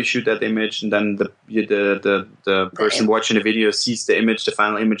 why we shoot that image, and then the person watching the video sees the image, the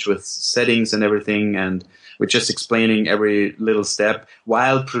final image with settings and everything, and we're just explaining every little step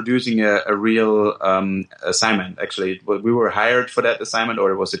while producing a real assignment. Actually, we were hired for that assignment, or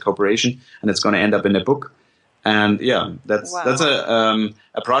it was a corporation, and it's going to end up in a book. And yeah, that's a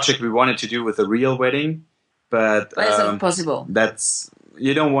project we wanted to do with a real wedding, but it's impossible.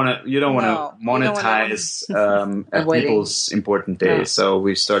 You don't want to monetize people's important days. No. So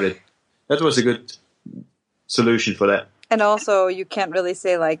we started. That was a good solution for that. And also, you can't really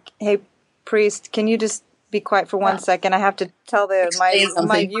say like, "Hey, priest, can you just be quiet for 1 second? I have to tell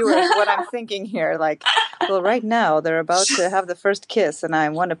my viewers what I'm thinking here." Like, well, right now they're about to have the first kiss, and I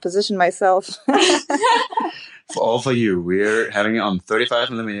want to position myself. For you, we're having it on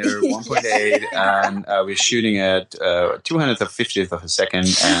 35mm, 1.8, and we're shooting at 250th of a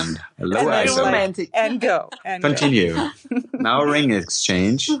second and low ISO. Romantic. And go. Continue. Now ring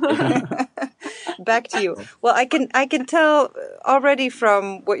exchange. Back to you. Well, I can tell already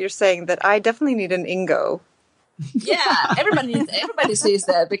from what you're saying that I definitely need an Ingo. Yeah, everybody sees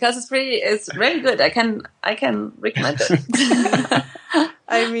that because it's very good. I can recommend it.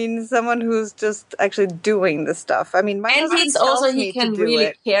 I mean, someone who's just actually doing the stuff. I mean, my husband he can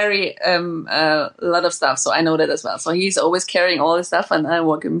really carry a lot of stuff. So I know that as well. So he's always carrying all the stuff, and I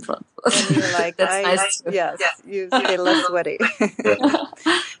walk in front. And you're like, that's nice. Yes, you say less sweaty.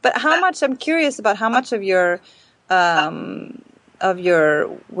 But I'm curious about how much of your what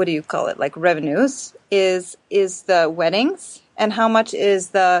do you call it, like revenues is the weddings, and how much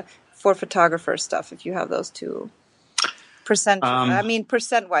is the for photographer stuff, if you have those two percent. I mean,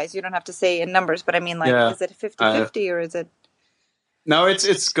 percent wise, you don't have to say in numbers, but I mean, like, is it 50-50 or is it? No,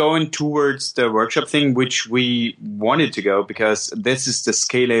 it's going towards the workshop thing, which we wanted to go, because this is the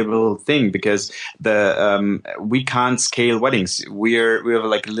scalable thing, because we can't scale weddings. We have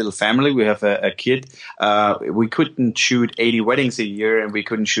like a little family. We have a kid. We couldn't shoot 80 weddings a year, and we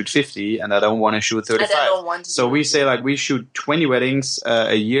couldn't shoot 50, and I don't want to shoot 35. So we say, like, we shoot 20 weddings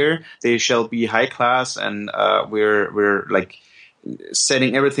a year. They shall be high class, and we're like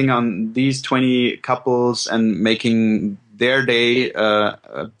setting everything on these 20 couples and making their day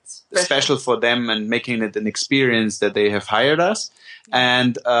special for them, and making it an experience that they have hired us.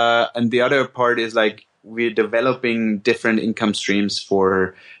 And the other part is, like, we're developing different income streams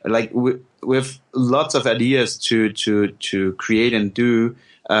for, like, we have lots of ideas to create and do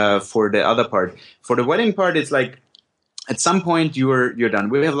for the other part. For the wedding part, it's like at some point you're done.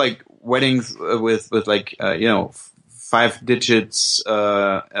 We have like weddings with like 5 digits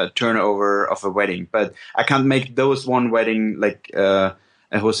turnover of a wedding, but I can't make those one wedding like a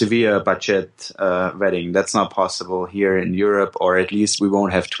Josevia budget wedding. That's not possible here in Europe, or at least we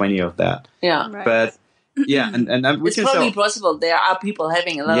won't have 20 of that. Yeah, right. But yeah, and it's probably possible. There are people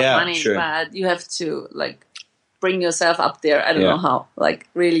having a lot of money, sure, but you have to like bring yourself up there. I don't know how. Like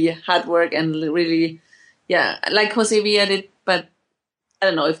really hard work and really, like Josevia did, but I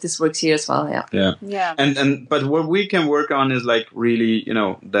don't know if this works here as well. Yeah. And but what we can work on is like really,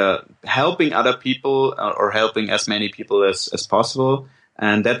 the helping other people or helping as many people as possible.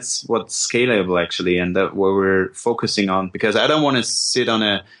 And that's what's scalable actually. And that what we're focusing on, because I don't want to sit on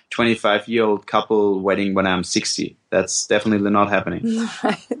a 25-year-old couple wedding when I'm 60. That's definitely not happening.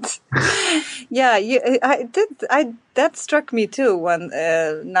 Right. Yeah. That struck me too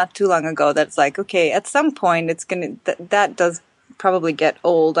not too long ago. That's like, okay, at some point it's going to, that does probably get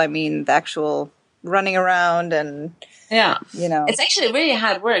old. I mean, the actual running around and it's actually really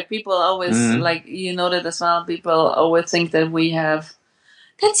hard work. People always like, you know that as well. People always think that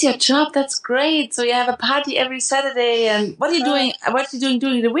that's your job. That's great. So you have a party every Saturday, and what are you doing? What are you doing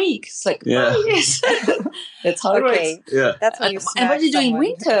during the week? It's like, yes. That's hard work. Yeah. That's when you and what are you doing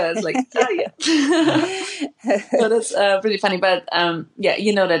winter? It's like, So that's really funny. But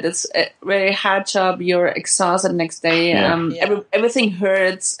you know that it's a very hard job. You're exhausted next day. Everything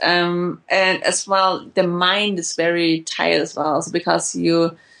hurts. And as well, the mind is very tired as well. So because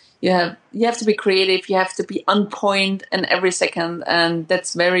you have to be creative. You have to be on point in every second, and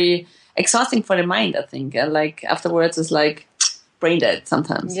that's very exhausting for the mind, I think. And like afterwards, it's like brain dead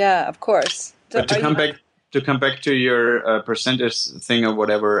sometimes. Yeah, of course. But to come back to your percentage thing or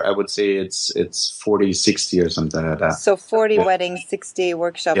whatever, I would say it's 40-60 or something like that. So 40 weddings, 60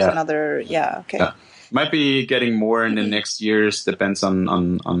 workshops, another. Yeah, okay. Yeah. Might be getting more in the next years. Depends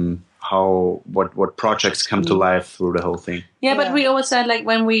on how what projects come to life through the whole thing. Yeah, but we always said like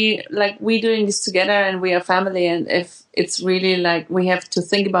when we doing this together and we are family, and if it's really like we have to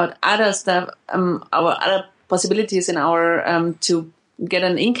think about other stuff, our other possibilities in our to get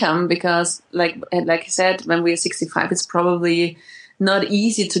an income, because like you said, when we're 65, it's probably not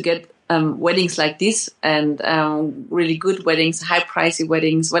easy to get weddings like this, and really good weddings, high pricey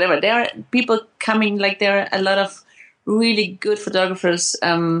weddings, whatever. There are people coming, like there are a lot of really good photographers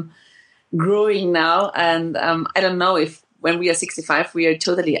growing now, and I don't know if when we are 65 we are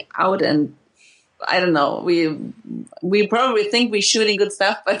totally out, and I don't know, we probably think we're shooting good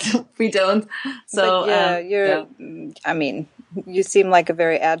stuff, but we don't. So I mean, you seem like a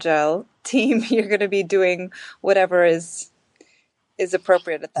very agile team. You're going to be doing whatever is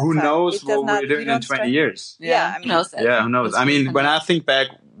appropriate at that time. Who knows what we're doing in 20 years? Yeah, I mean, who knows? I mean, when I think back,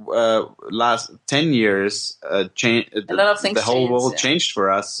 last 10 years, a lot of things the whole world changed for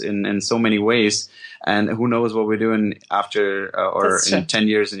us in so many ways. And who knows what we're doing after or in 10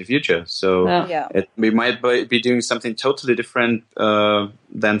 years in the future. So we might be doing something totally different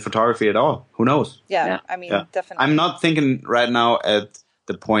than photography at all. Who knows? Yeah. I mean, definitely. I'm not thinking right now at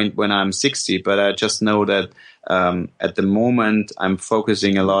the point when I'm 60, but I just know that at the moment I'm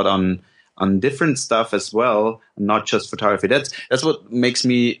focusing a lot on different stuff as well, not just photography. That's what makes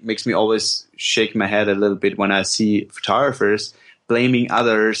me always shake my head a little bit when I see photographers blaming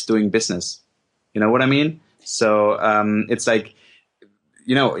others doing business. You know what I mean? So it's like,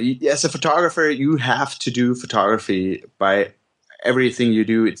 you know, as a photographer, you have to do photography. By everything you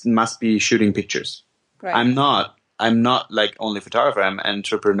do, it must be shooting pictures. Right. I'm not like only photographer. I'm an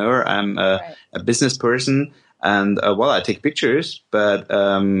entrepreneur. I'm a business person, and I take pictures. But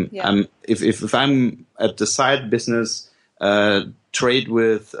if I'm at the side business, trade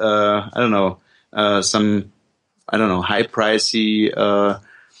with some high pricey.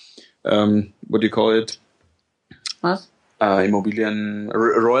 What do you call it? What? Immobilien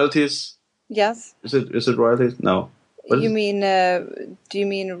royalties. Yes. Is it royalties? No. Do you mean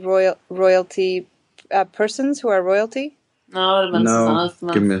royalty persons who are royalty? No.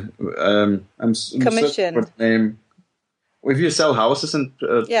 Give me. I'm commission. What name? If you sell houses and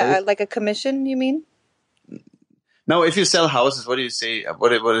like a commission, you mean? No, if you sell houses, what do you say?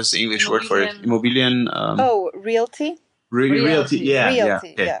 What is the English word for it? Immobilien. Realty. Realty, yeah.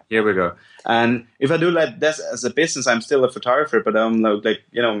 Okay, here we go. And if I do like this as a business, I'm still a photographer, but I'm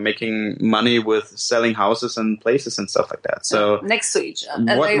making money with selling houses and places and stuff like that. So next to each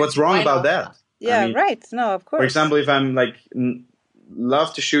other. What's wrong about that? Yeah, I mean, right. No, of course. For example, if I'm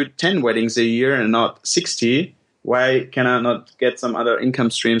love to shoot 10 weddings a year and not 60, why can I not get some other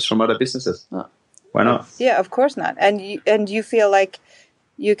income streams from other businesses? Why not? Yeah, of course not. And you feel like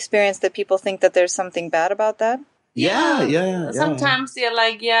you experience that people think that there's something bad about that? Yeah. Sometimes they're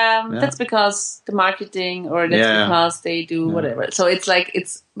like, that's because the marketing, or that's because they do whatever. So it's like,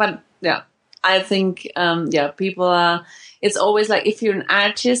 I think, people are, it's always like, if you're an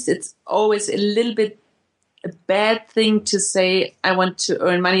artist, it's always a little bit a bad thing to say, I want to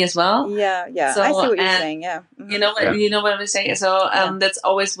earn money as well. Yeah. So, I see what you're saying. Yeah. Mm-hmm. You know what I'm saying? So, that's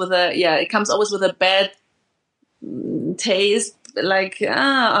always it comes always with a bad taste. Like,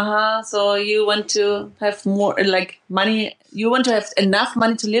 so you want to have more money, you want to have enough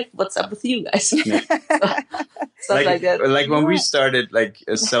money to live. What's up with you guys? Stuff like that. Like when we started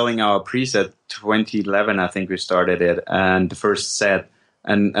selling our preset 2011, I think we started it, and the first set,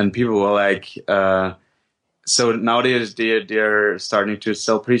 and people were like, so nowadays they're starting to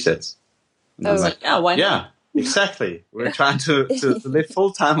sell presets. And I was like, why not? Yeah. Exactly. We're trying to live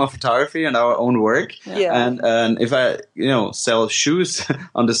full time of photography and our own work. Yeah. And if I, sell shoes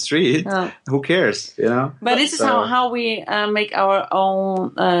on the street, who cares, But this is how we make our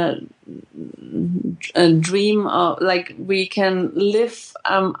own dream. We can live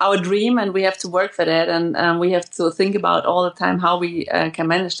our dream, and we have to work for that, and we have to think about all the time how we can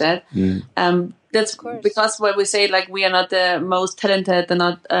manage that. That's because when we say we are not the most talented and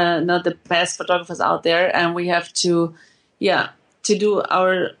not the best photographers out there, and we have to do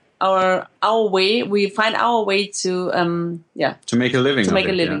our way. We find our way to make a living. To make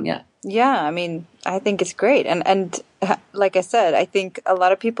a living, Yeah, I mean, I think it's great, and like I said, I think a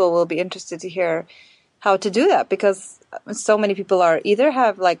lot of people will be interested to hear how to do that, because so many people are either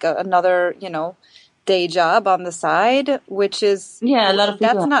have another day job on the side, which is a lot of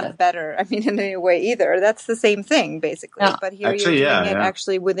people that's not better. I mean, in any way either. That's the same thing basically. Yeah. But here actually, you're doing it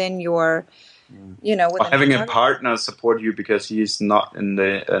actually within your, within having a partner support you because he's not in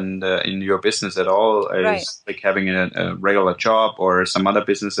your business at all. It's like having a regular job or some other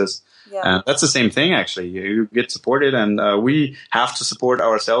businesses. Yeah. That's the same thing actually. You get supported, and we have to support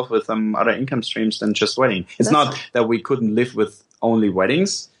ourselves with some other income streams than just wedding. It's not that we couldn't live with only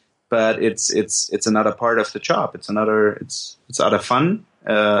weddings. But it's another part of the job. It's other fun.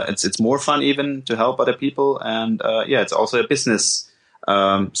 It's more fun even to help other people, and it's also a business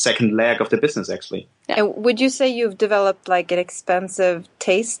second leg of the business, actually. Yeah. And would you say you've developed like an expensive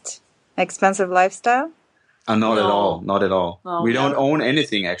taste, expensive lifestyle? Not at all. Not at all. No, we don't own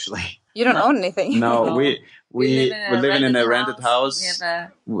anything, actually. You don't own anything? No, we live in a rented house.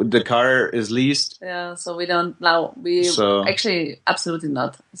 The car is leased. Yeah, so we don't now. Actually absolutely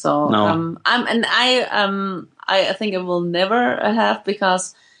not. So no. I think I will never have,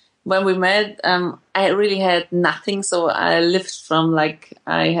 because when we met, I really had nothing. So I lived from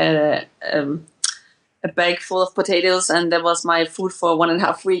I had a bag full of potatoes, and that was my food for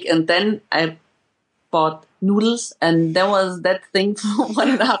 1.5 weeks. And then I bought noodles, and that was that thing for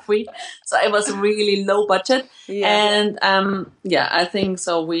 1.5 weeks. So it was really low budget. And I think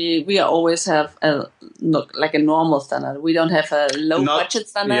so. We always have a normal standard. We don't have a low budget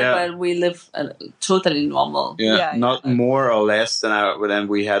standard, but we live totally normal. Not more or less than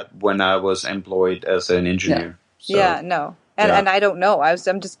we had when I was employed as an engineer. No. And I don't know.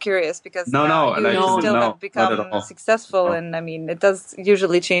 I'm just curious, because you still have become successful, and I mean, it does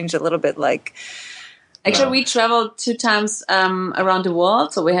usually change a little bit. Actually, we traveled 2 times around the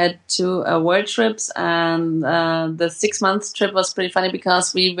world. So we had 2 world trips, and the 6 month trip was pretty funny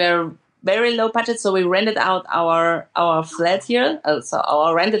because we were very low budget. So we rented out our flat here. So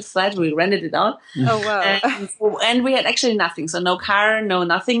our rented flat, we rented it out. Oh, wow. And we had actually nothing. So no car, no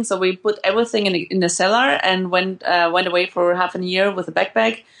nothing. So we put everything in the cellar and went away for half a year with a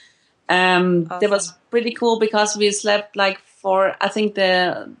backpack. Awesome. That was pretty cool because we slept for, I think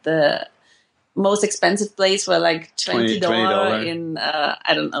the most expensive place were $20 in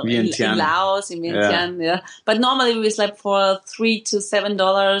I don't know, in Laos, in Vientiane, But normally we slept for $3 to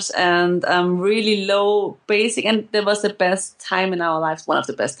 $7 and really low basic, and that was the best time in our lives, one of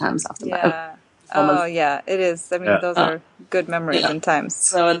the best times after that. It is. I mean, those are good memories and times.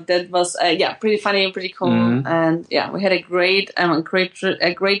 So that was pretty funny, pretty cool, and we had a great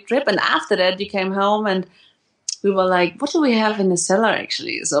trip. And after that, you came home and we were like, what do we have in the cellar,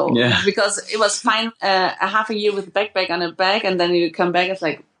 actually? So, because it was fine a half a year with a backpack on a bag, and then you come back, it's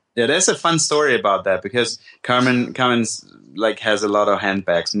like... Yeah, there's a fun story about that, because Carmen's has a lot of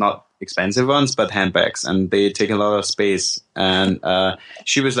handbags, not expensive ones, but handbags, and they take a lot of space. And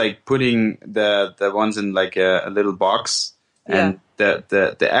she was putting the ones in a little box, and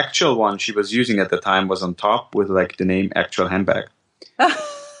the actual one she was using at the time was on top with the name actual handbag.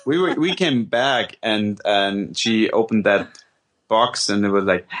 We came back and she opened that box, and it was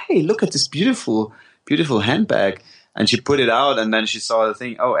like, hey, look at this beautiful handbag. And she put it out, and then she saw the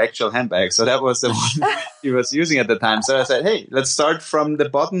thing, actual handbag. So that was the one she was using at the time. So I said, hey, let's start from the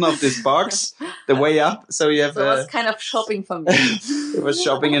bottom of this box, the way up. So you have. So it was kind of shopping for me. It was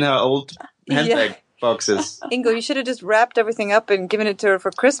shopping in her old handbag boxes. Ingo, you should have just wrapped everything up and given it to her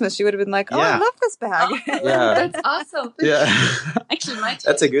for Christmas. She would have been like, I love this bag. That's awesome. Yeah. Actually, my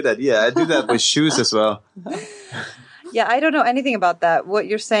That's a good idea. I do that with shoes as well. Yeah, I don't know anything about that. What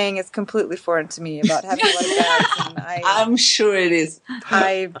you're saying is completely foreign to me about having light bags. And I'm sure it is.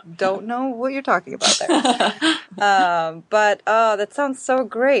 I don't know what you're talking about there. But that sounds so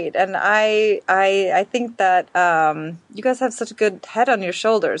great. And I think that you guys have such a good head on your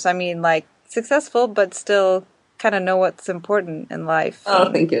shoulders. I mean, successful, but still kind of know what's important in life.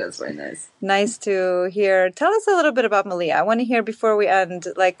 Oh, thank you. That's very nice. Nice to hear. Tell us a little bit about Malia. I want to hear before we end,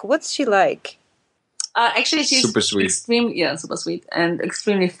 what's she like? Actually, she's super sweet. Super sweet and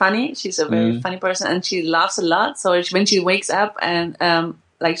extremely funny. She's a very funny person, and she laughs a lot. So when she wakes up and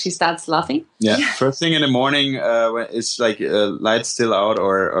she starts laughing. Yeah. First thing in the morning, when it's light's still out,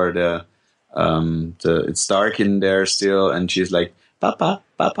 or the it's dark in there still, and she's like, Papa,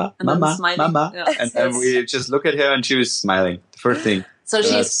 Papa, and Mama, Mama, and we just look at her, and she was smiling. The first thing. So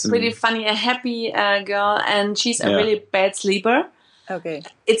she's pretty funny, a happy girl, and she's a really bad sleeper. Okay.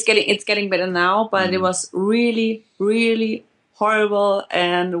 It's getting better now, but it was really, really horrible,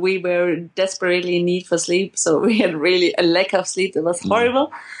 and we were desperately in need for sleep. So we had really a lack of sleep. It was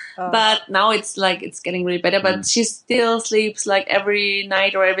horrible. But now it's getting really better. But she still sleeps every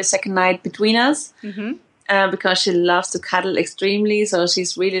night or every second night between us, because she loves to cuddle extremely. So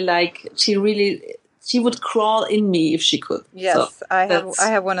she's really she would crawl in me if she could. Yes, so I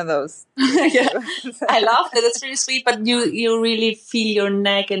have one of those. I love that. It's really sweet, but you really feel your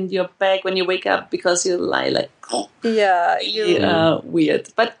neck and your back when you wake up, because you lie weird.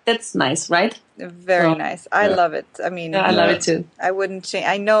 But that's nice, right? Very nice. I love it. I mean, I love it too. I wouldn't change.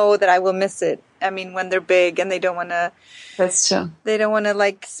 I know that I will miss it I mean, when they're big and they don't want to. That's true. They don't want to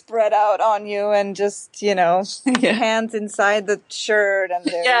like spread out on you and just, you know, hands inside the shirt. And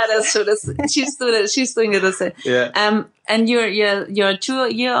yeah, that's true. She's doing it the same. Yeah. And your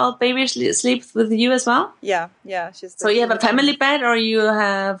 2-year-old baby sleeps with you as well? Yeah. So you have a family bed, or you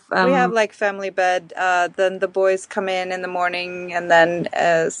have? We have like family bed. Then the boys come in the morning, and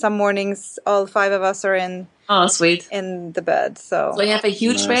then some mornings all 5 of us are in. Oh, sweet. In the bed. So you have a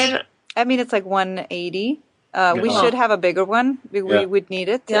huge bed. I mean, it's like 180. We should have a bigger one. We would need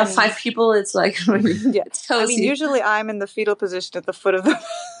it. Yeah, 5 people. It's like really. Yeah. It's cozy. I mean, usually I'm in the fetal position at the foot of the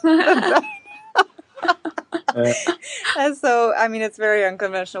bed. And so, I mean, it's very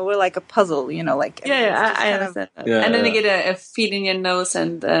unconventional. We're like a puzzle, you know, like. I understand that. Yeah, and then you get a feet in your nose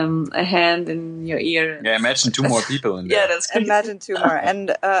and a hand in your ear. Yeah, imagine 2 more people in there. Yeah, that's crazy. Imagine 2 more.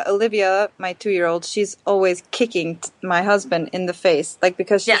 And Olivia, my 2-year-old, she's always kicking my husband in the face, like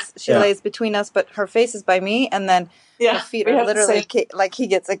because she lays between us, but her face is by me, and then her feet are literally like he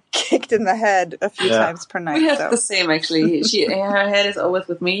gets kicked in the head a few times per night. We have the same actually. Her head is always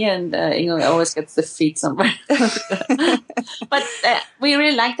with me, and Ingo always gets the feet somewhere. But we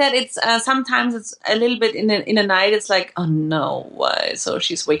really like that. It's sometimes it's a little bit in the night. It's like, oh no, why? So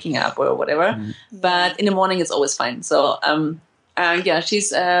she's waking up or whatever. But in the morning, it's always fine. So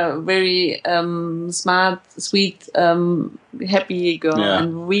she's a very smart, sweet, happy girl,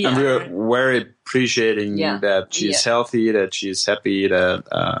 and we're very appreciating that she's healthy, that she's happy, that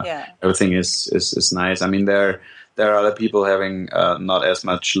everything is nice. I mean, there are other people having not as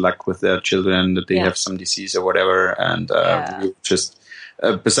much luck with their children, that they have some disease or whatever, and we just.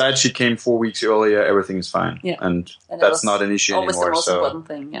 Besides, she came 4 weeks earlier. Everything is fine, and that's not an issue always anymore. The most so, important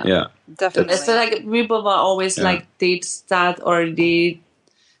thing, yeah, definitely. So, like people were always like, they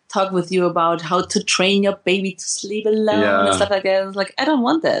talk with you about how to train your baby to sleep alone and stuff like that. It's like, I don't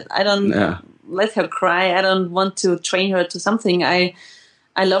want that. I don't let her cry. I don't want to train her to something. I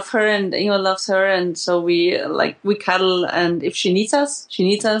love her, and Ingo loves her, and so we cuddle. And if she needs us, she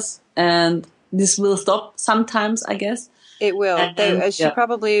needs us, and this will stop sometimes, I guess. It will. She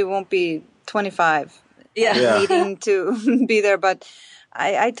probably won't be 25 needing to be there. But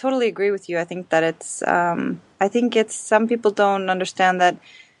I totally agree with you. I think that it's some people don't understand that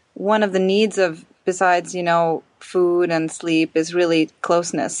one of the needs besides, you know, food and sleep is really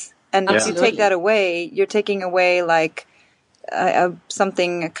closeness. And if you take that away, you're taking away like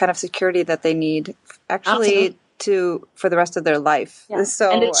something, a kind of security that they need actually for the rest of their life. Yeah. So,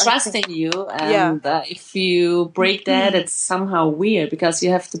 and it's trusting you. And if you break that, it's somehow weird, because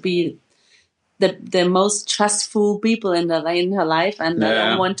you have to be the most trustful people in her life, and I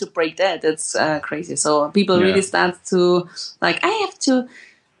don't want to break that. It's crazy. So people really start to like, I have to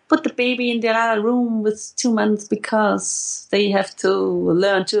put the baby in the other room with 2 months because they have to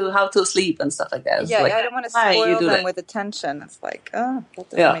learn how to sleep and stuff like that. It's I like, don't want to spoil them with attention. It's like, that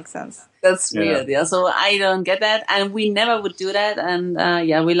doesn't make sense. That's weird. Yeah. So I don't get that. And we never would do that. And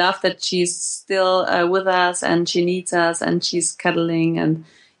we love that she's still with us, and she needs us, and she's cuddling. And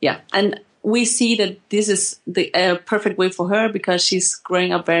and we see that this is the perfect way for her, because she's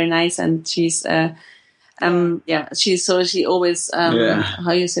growing up very nice, and she's she always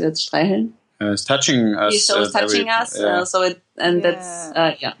how you say that, streicheln? It's touching us. She's always touching us. That's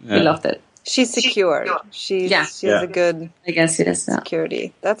we love that. She's secure. She has a good, I guess,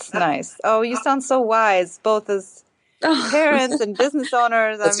 security. That's nice. Oh, you sound so wise, both as parents and business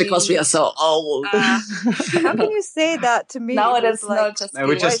owners. That's because we are so old. How can you say that to me? No, that's not just.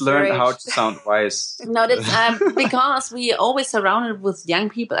 We just learned how to sound wise. No, that's because we always surrounded with young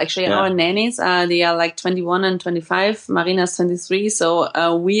people. Actually, our nannies they are like 21 and 25. Marina's 23.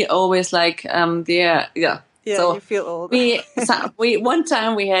 So we always like Yeah, so you feel old. we one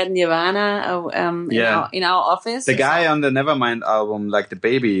time we had Nirvana in our office. The guy on the Nevermind album, like the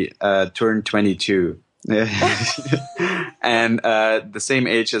baby, turned 22. And the same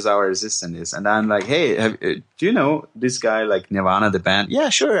age as our assistant is. And I'm like, hey, do you know this guy, like Nirvana, the band? Yeah,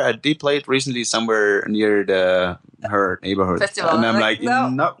 sure. They played recently somewhere near her neighborhood. Festival. And I'm like, no,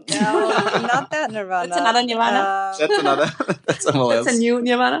 not that Nirvana. That's another Nirvana. That's someone else. That's a new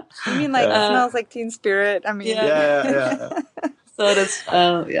Nirvana. You mean like it smells like Teen Spirit? I mean, yeah. So that's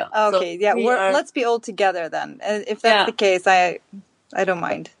Okay, so let's be old together then. If that's the case, I don't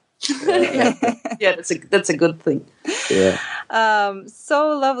mind. That's a good thing.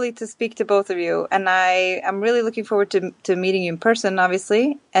 So lovely to speak to both of you, and I am really looking forward to meeting you in person,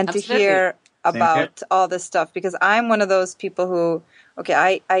 obviously, and to hear about all this stuff, because I'm one of those people who,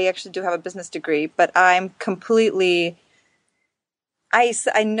 I actually do have a business degree, but I'm completely, I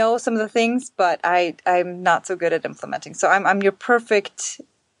know some of the things, but I'm not so good at implementing. So I'm your perfect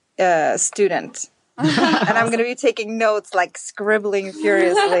student. And I'm going to be taking notes, like scribbling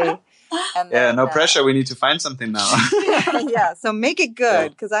furiously. And then, no pressure. We need to find something now. Yeah, so make it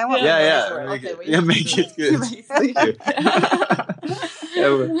good, because I want to make it good. Thank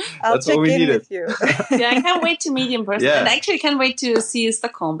you. I'll check in with you. I can't wait to meet you in person. And I actually can't wait to see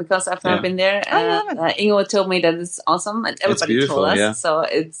Stockholm, because I've never been there. Ingo told me that it's awesome, and everybody told us. Yeah. So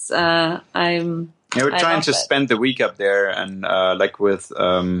it's we're trying to spend the week up there, and like with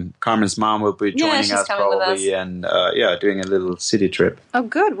Carmen's mom will be joining us probably, and doing a little city trip. Oh,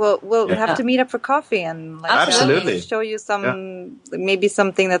 good. We'll have to meet up for coffee and absolutely show you some maybe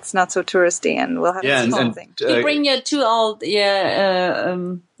something that's not so touristy, and we'll have something. You bring your 2 old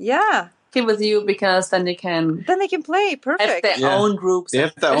kid with you, because then they can play. Perfect. Have their own groups. They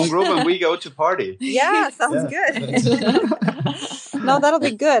have their own group, and we go to party. Yeah, sounds good. No, that'll be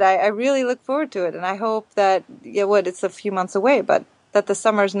good. I really look forward to it, and I hope that it's a few months away, but that the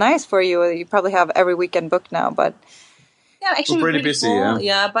summer's nice for you. You probably have every weekend booked now, but actually we're pretty busy. Full.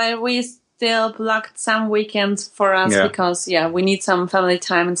 But we still blocked some weekends for us because we need some family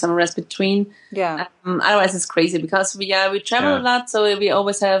time and some rest between. Yeah. Otherwise, it's crazy because we travel a lot, so we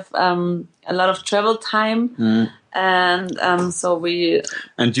always have a lot of travel time. And so we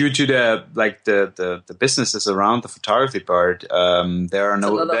due to the businesses around the photography part,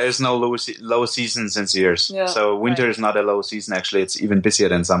 there's no low season since years. So winter is not a low season. Actually, it's even busier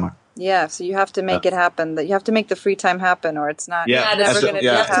than summer. Yeah, so you have to make it happen. That you have to make the free time happen, or it's not. It's never going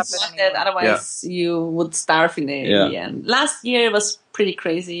to happen. Otherwise, you would starve in the end. Last year it was pretty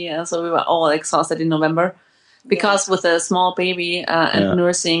crazy, so we were all exhausted in November. Because with a small baby and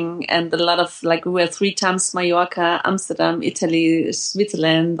nursing, and a lot of we were 3 times Mallorca, Amsterdam, Italy,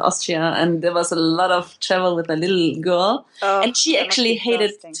 Switzerland, Austria, and there was a lot of travel with a little girl, and she actually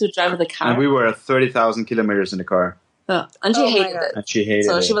hated to drive the car. And we were 30,000 kilometers in the car. And she hated it. And she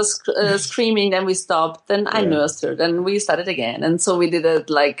hated it. She was screaming, then we stopped, then I nursed her, then we started again. And so we did it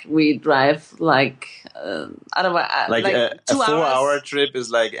we drive otherwise, a 4-hour trip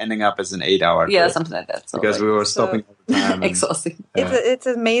is ending up as an 8-hour trip. Yeah, something like that. So because we were stopping all the time. Exhausting. It's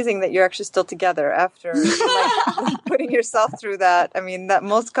amazing that you're actually still together after putting yourself through that. I mean, that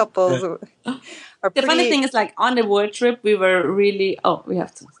most couples are pretty... The funny thing is, on the world trip, we were really... Oh, we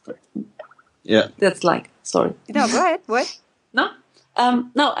have to start. Yeah. That's sorry. No, go ahead. What? No?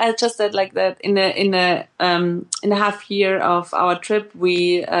 No, I just said that in a half year of our trip,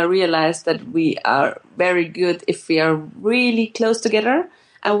 we realized that we are very good if we are really close together,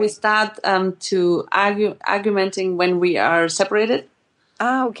 and we start to argumenting when we are separated.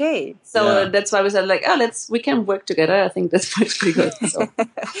 Ah, okay. So that's why we said we can work together. I think that's pretty good. So.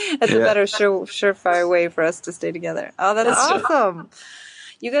 That's a better surefire way for us to stay together. Oh, that's awesome.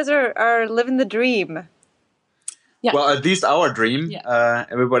 You guys are living the dream. Yeah. Well, at least our dream. Yeah.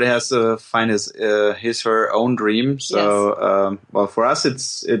 Everybody has to find her own dream. So, for us,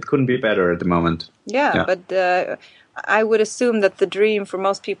 it couldn't be better at the moment. Yeah. But I would assume that the dream for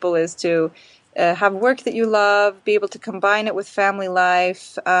most people is to have work that you love, be able to combine it with family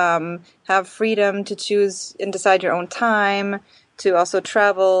life, have freedom to choose and decide your own time, to also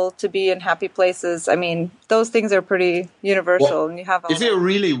travel, to be in happy places. I mean, those things are pretty universal. Well, and you have all if you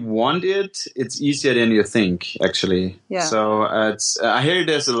really want it, it's easier than you think, actually. Yeah. So I hear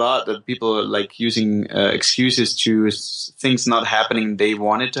there's a lot that people using excuses to things not happening they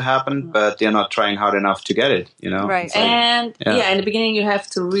want it to happen, but they're not trying hard enough to get it, Right. So, in the beginning you have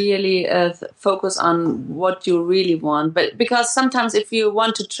to really focus on what you really want. But because sometimes if you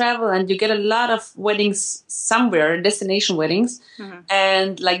want to travel and you get a lot of weddings somewhere, destination weddings,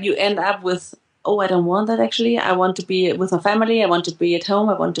 and you end up with, I don't want that actually. I want to be with my family. I want to be at home.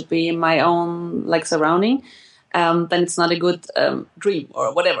 I want to be in my own surrounding. Then it's not a good dream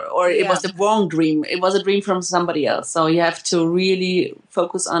or whatever. Or it was the wrong dream. It was a dream from somebody else. So you have to really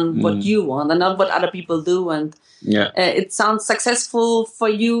focus on what you want and not what other people do. And it sounds successful for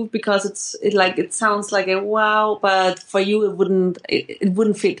you because it sounds like a wow, but for you it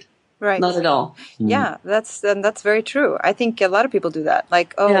wouldn't fit. Right. Not at all. Yeah, that's very true. I think a lot of people do that.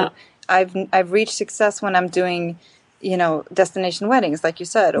 I've reached success when I'm doing, destination weddings, like you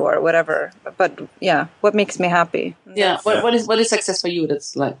said, or whatever. But what makes me happy? Yeah. What is success for you?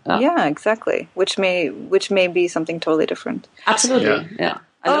 That's yeah, exactly. Which may be something totally different. Absolutely. Yeah.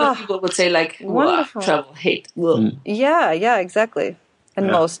 A lot of people would say wonderful. Travel, hate. Yeah, exactly.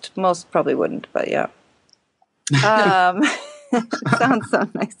 And most probably wouldn't, but yeah. Sounds so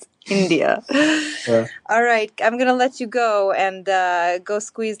nice. India. All right, I'm going to let you go and go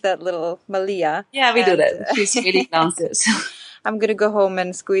squeeze that little Malia. Yeah, we do that. She's waiting downstairs. I'm going to go home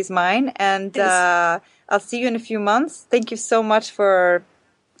and squeeze mine, and I'll see you in a few months. Thank you so much for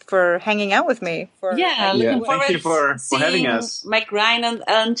for hanging out with me. Looking forward thank you for having us. Mike Ryan and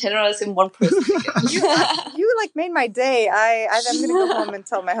Ellen Generous in one person. you like made my day. I'm going to go home and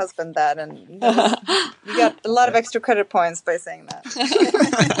tell my husband that, and you got a lot of extra credit points by saying that.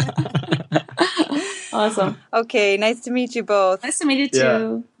 Awesome. Okay, nice to meet you both. Nice to meet you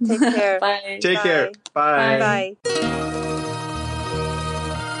too. Take care. Bye. Take care. Bye. Bye.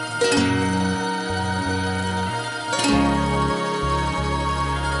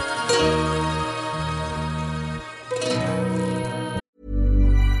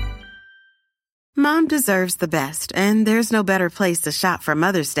 Mom deserves the best, and there's no better place to shop for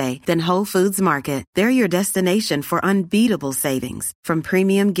Mother's Day than Whole Foods Market. They're your destination for unbeatable savings, from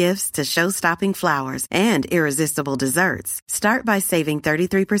premium gifts to show-stopping flowers and irresistible desserts. Start by saving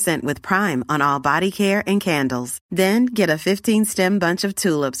 33% with Prime on all body care and candles. Then get a 15-stem bunch of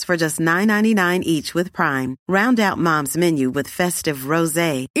tulips for just $9.99 each with Prime. Round out Mom's menu with festive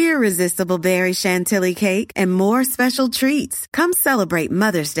rosé, irresistible berry chantilly cake, and more special treats. Come celebrate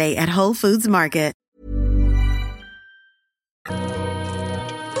Mother's Day at Whole Foods Market.